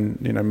moments, and then,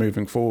 you know,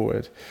 moving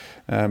forward.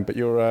 But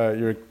you're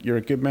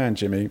a good man,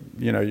 Jimmy.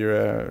 You know,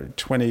 you're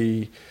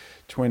 20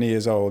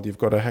 years old. You've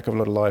got a heck of a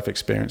lot of life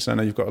experience. I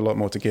know you've got a lot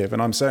more to give,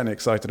 and I'm certainly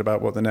excited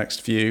about what the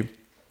next few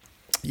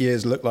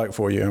years look like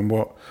for you, and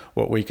what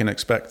we can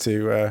expect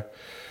to,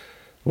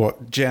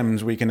 what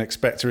gems we can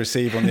expect to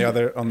receive on the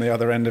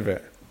other end of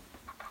it.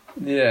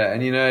 Yeah,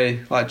 and you know,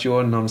 like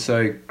Jordan, I'm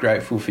so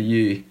grateful for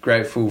you.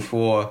 Grateful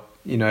for,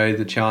 you know,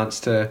 the chance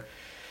to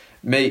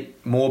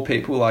meet more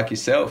people like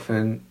yourself,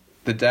 and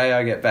the day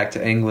I get back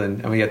to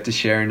England and we get to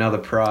share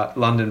another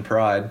London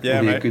Pride,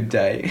 will be a good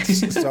day.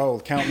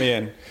 Sold. Count me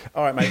in.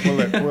 All right, mate. Well,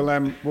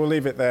 look, we'll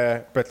leave it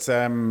there. But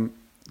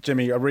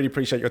Jimmy, I really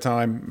appreciate your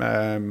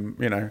time.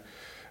 You know,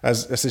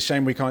 it's a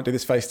shame we can't do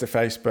this face to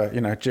face, but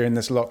you know, during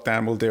this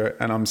lockdown, we'll do it,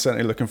 and I'm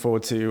certainly looking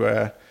forward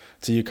to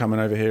you coming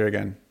over here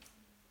again.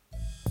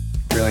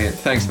 Brilliant.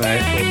 Thanks,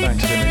 mate. Well,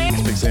 thanks, Jimmy.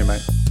 Speak soon,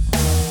 mate.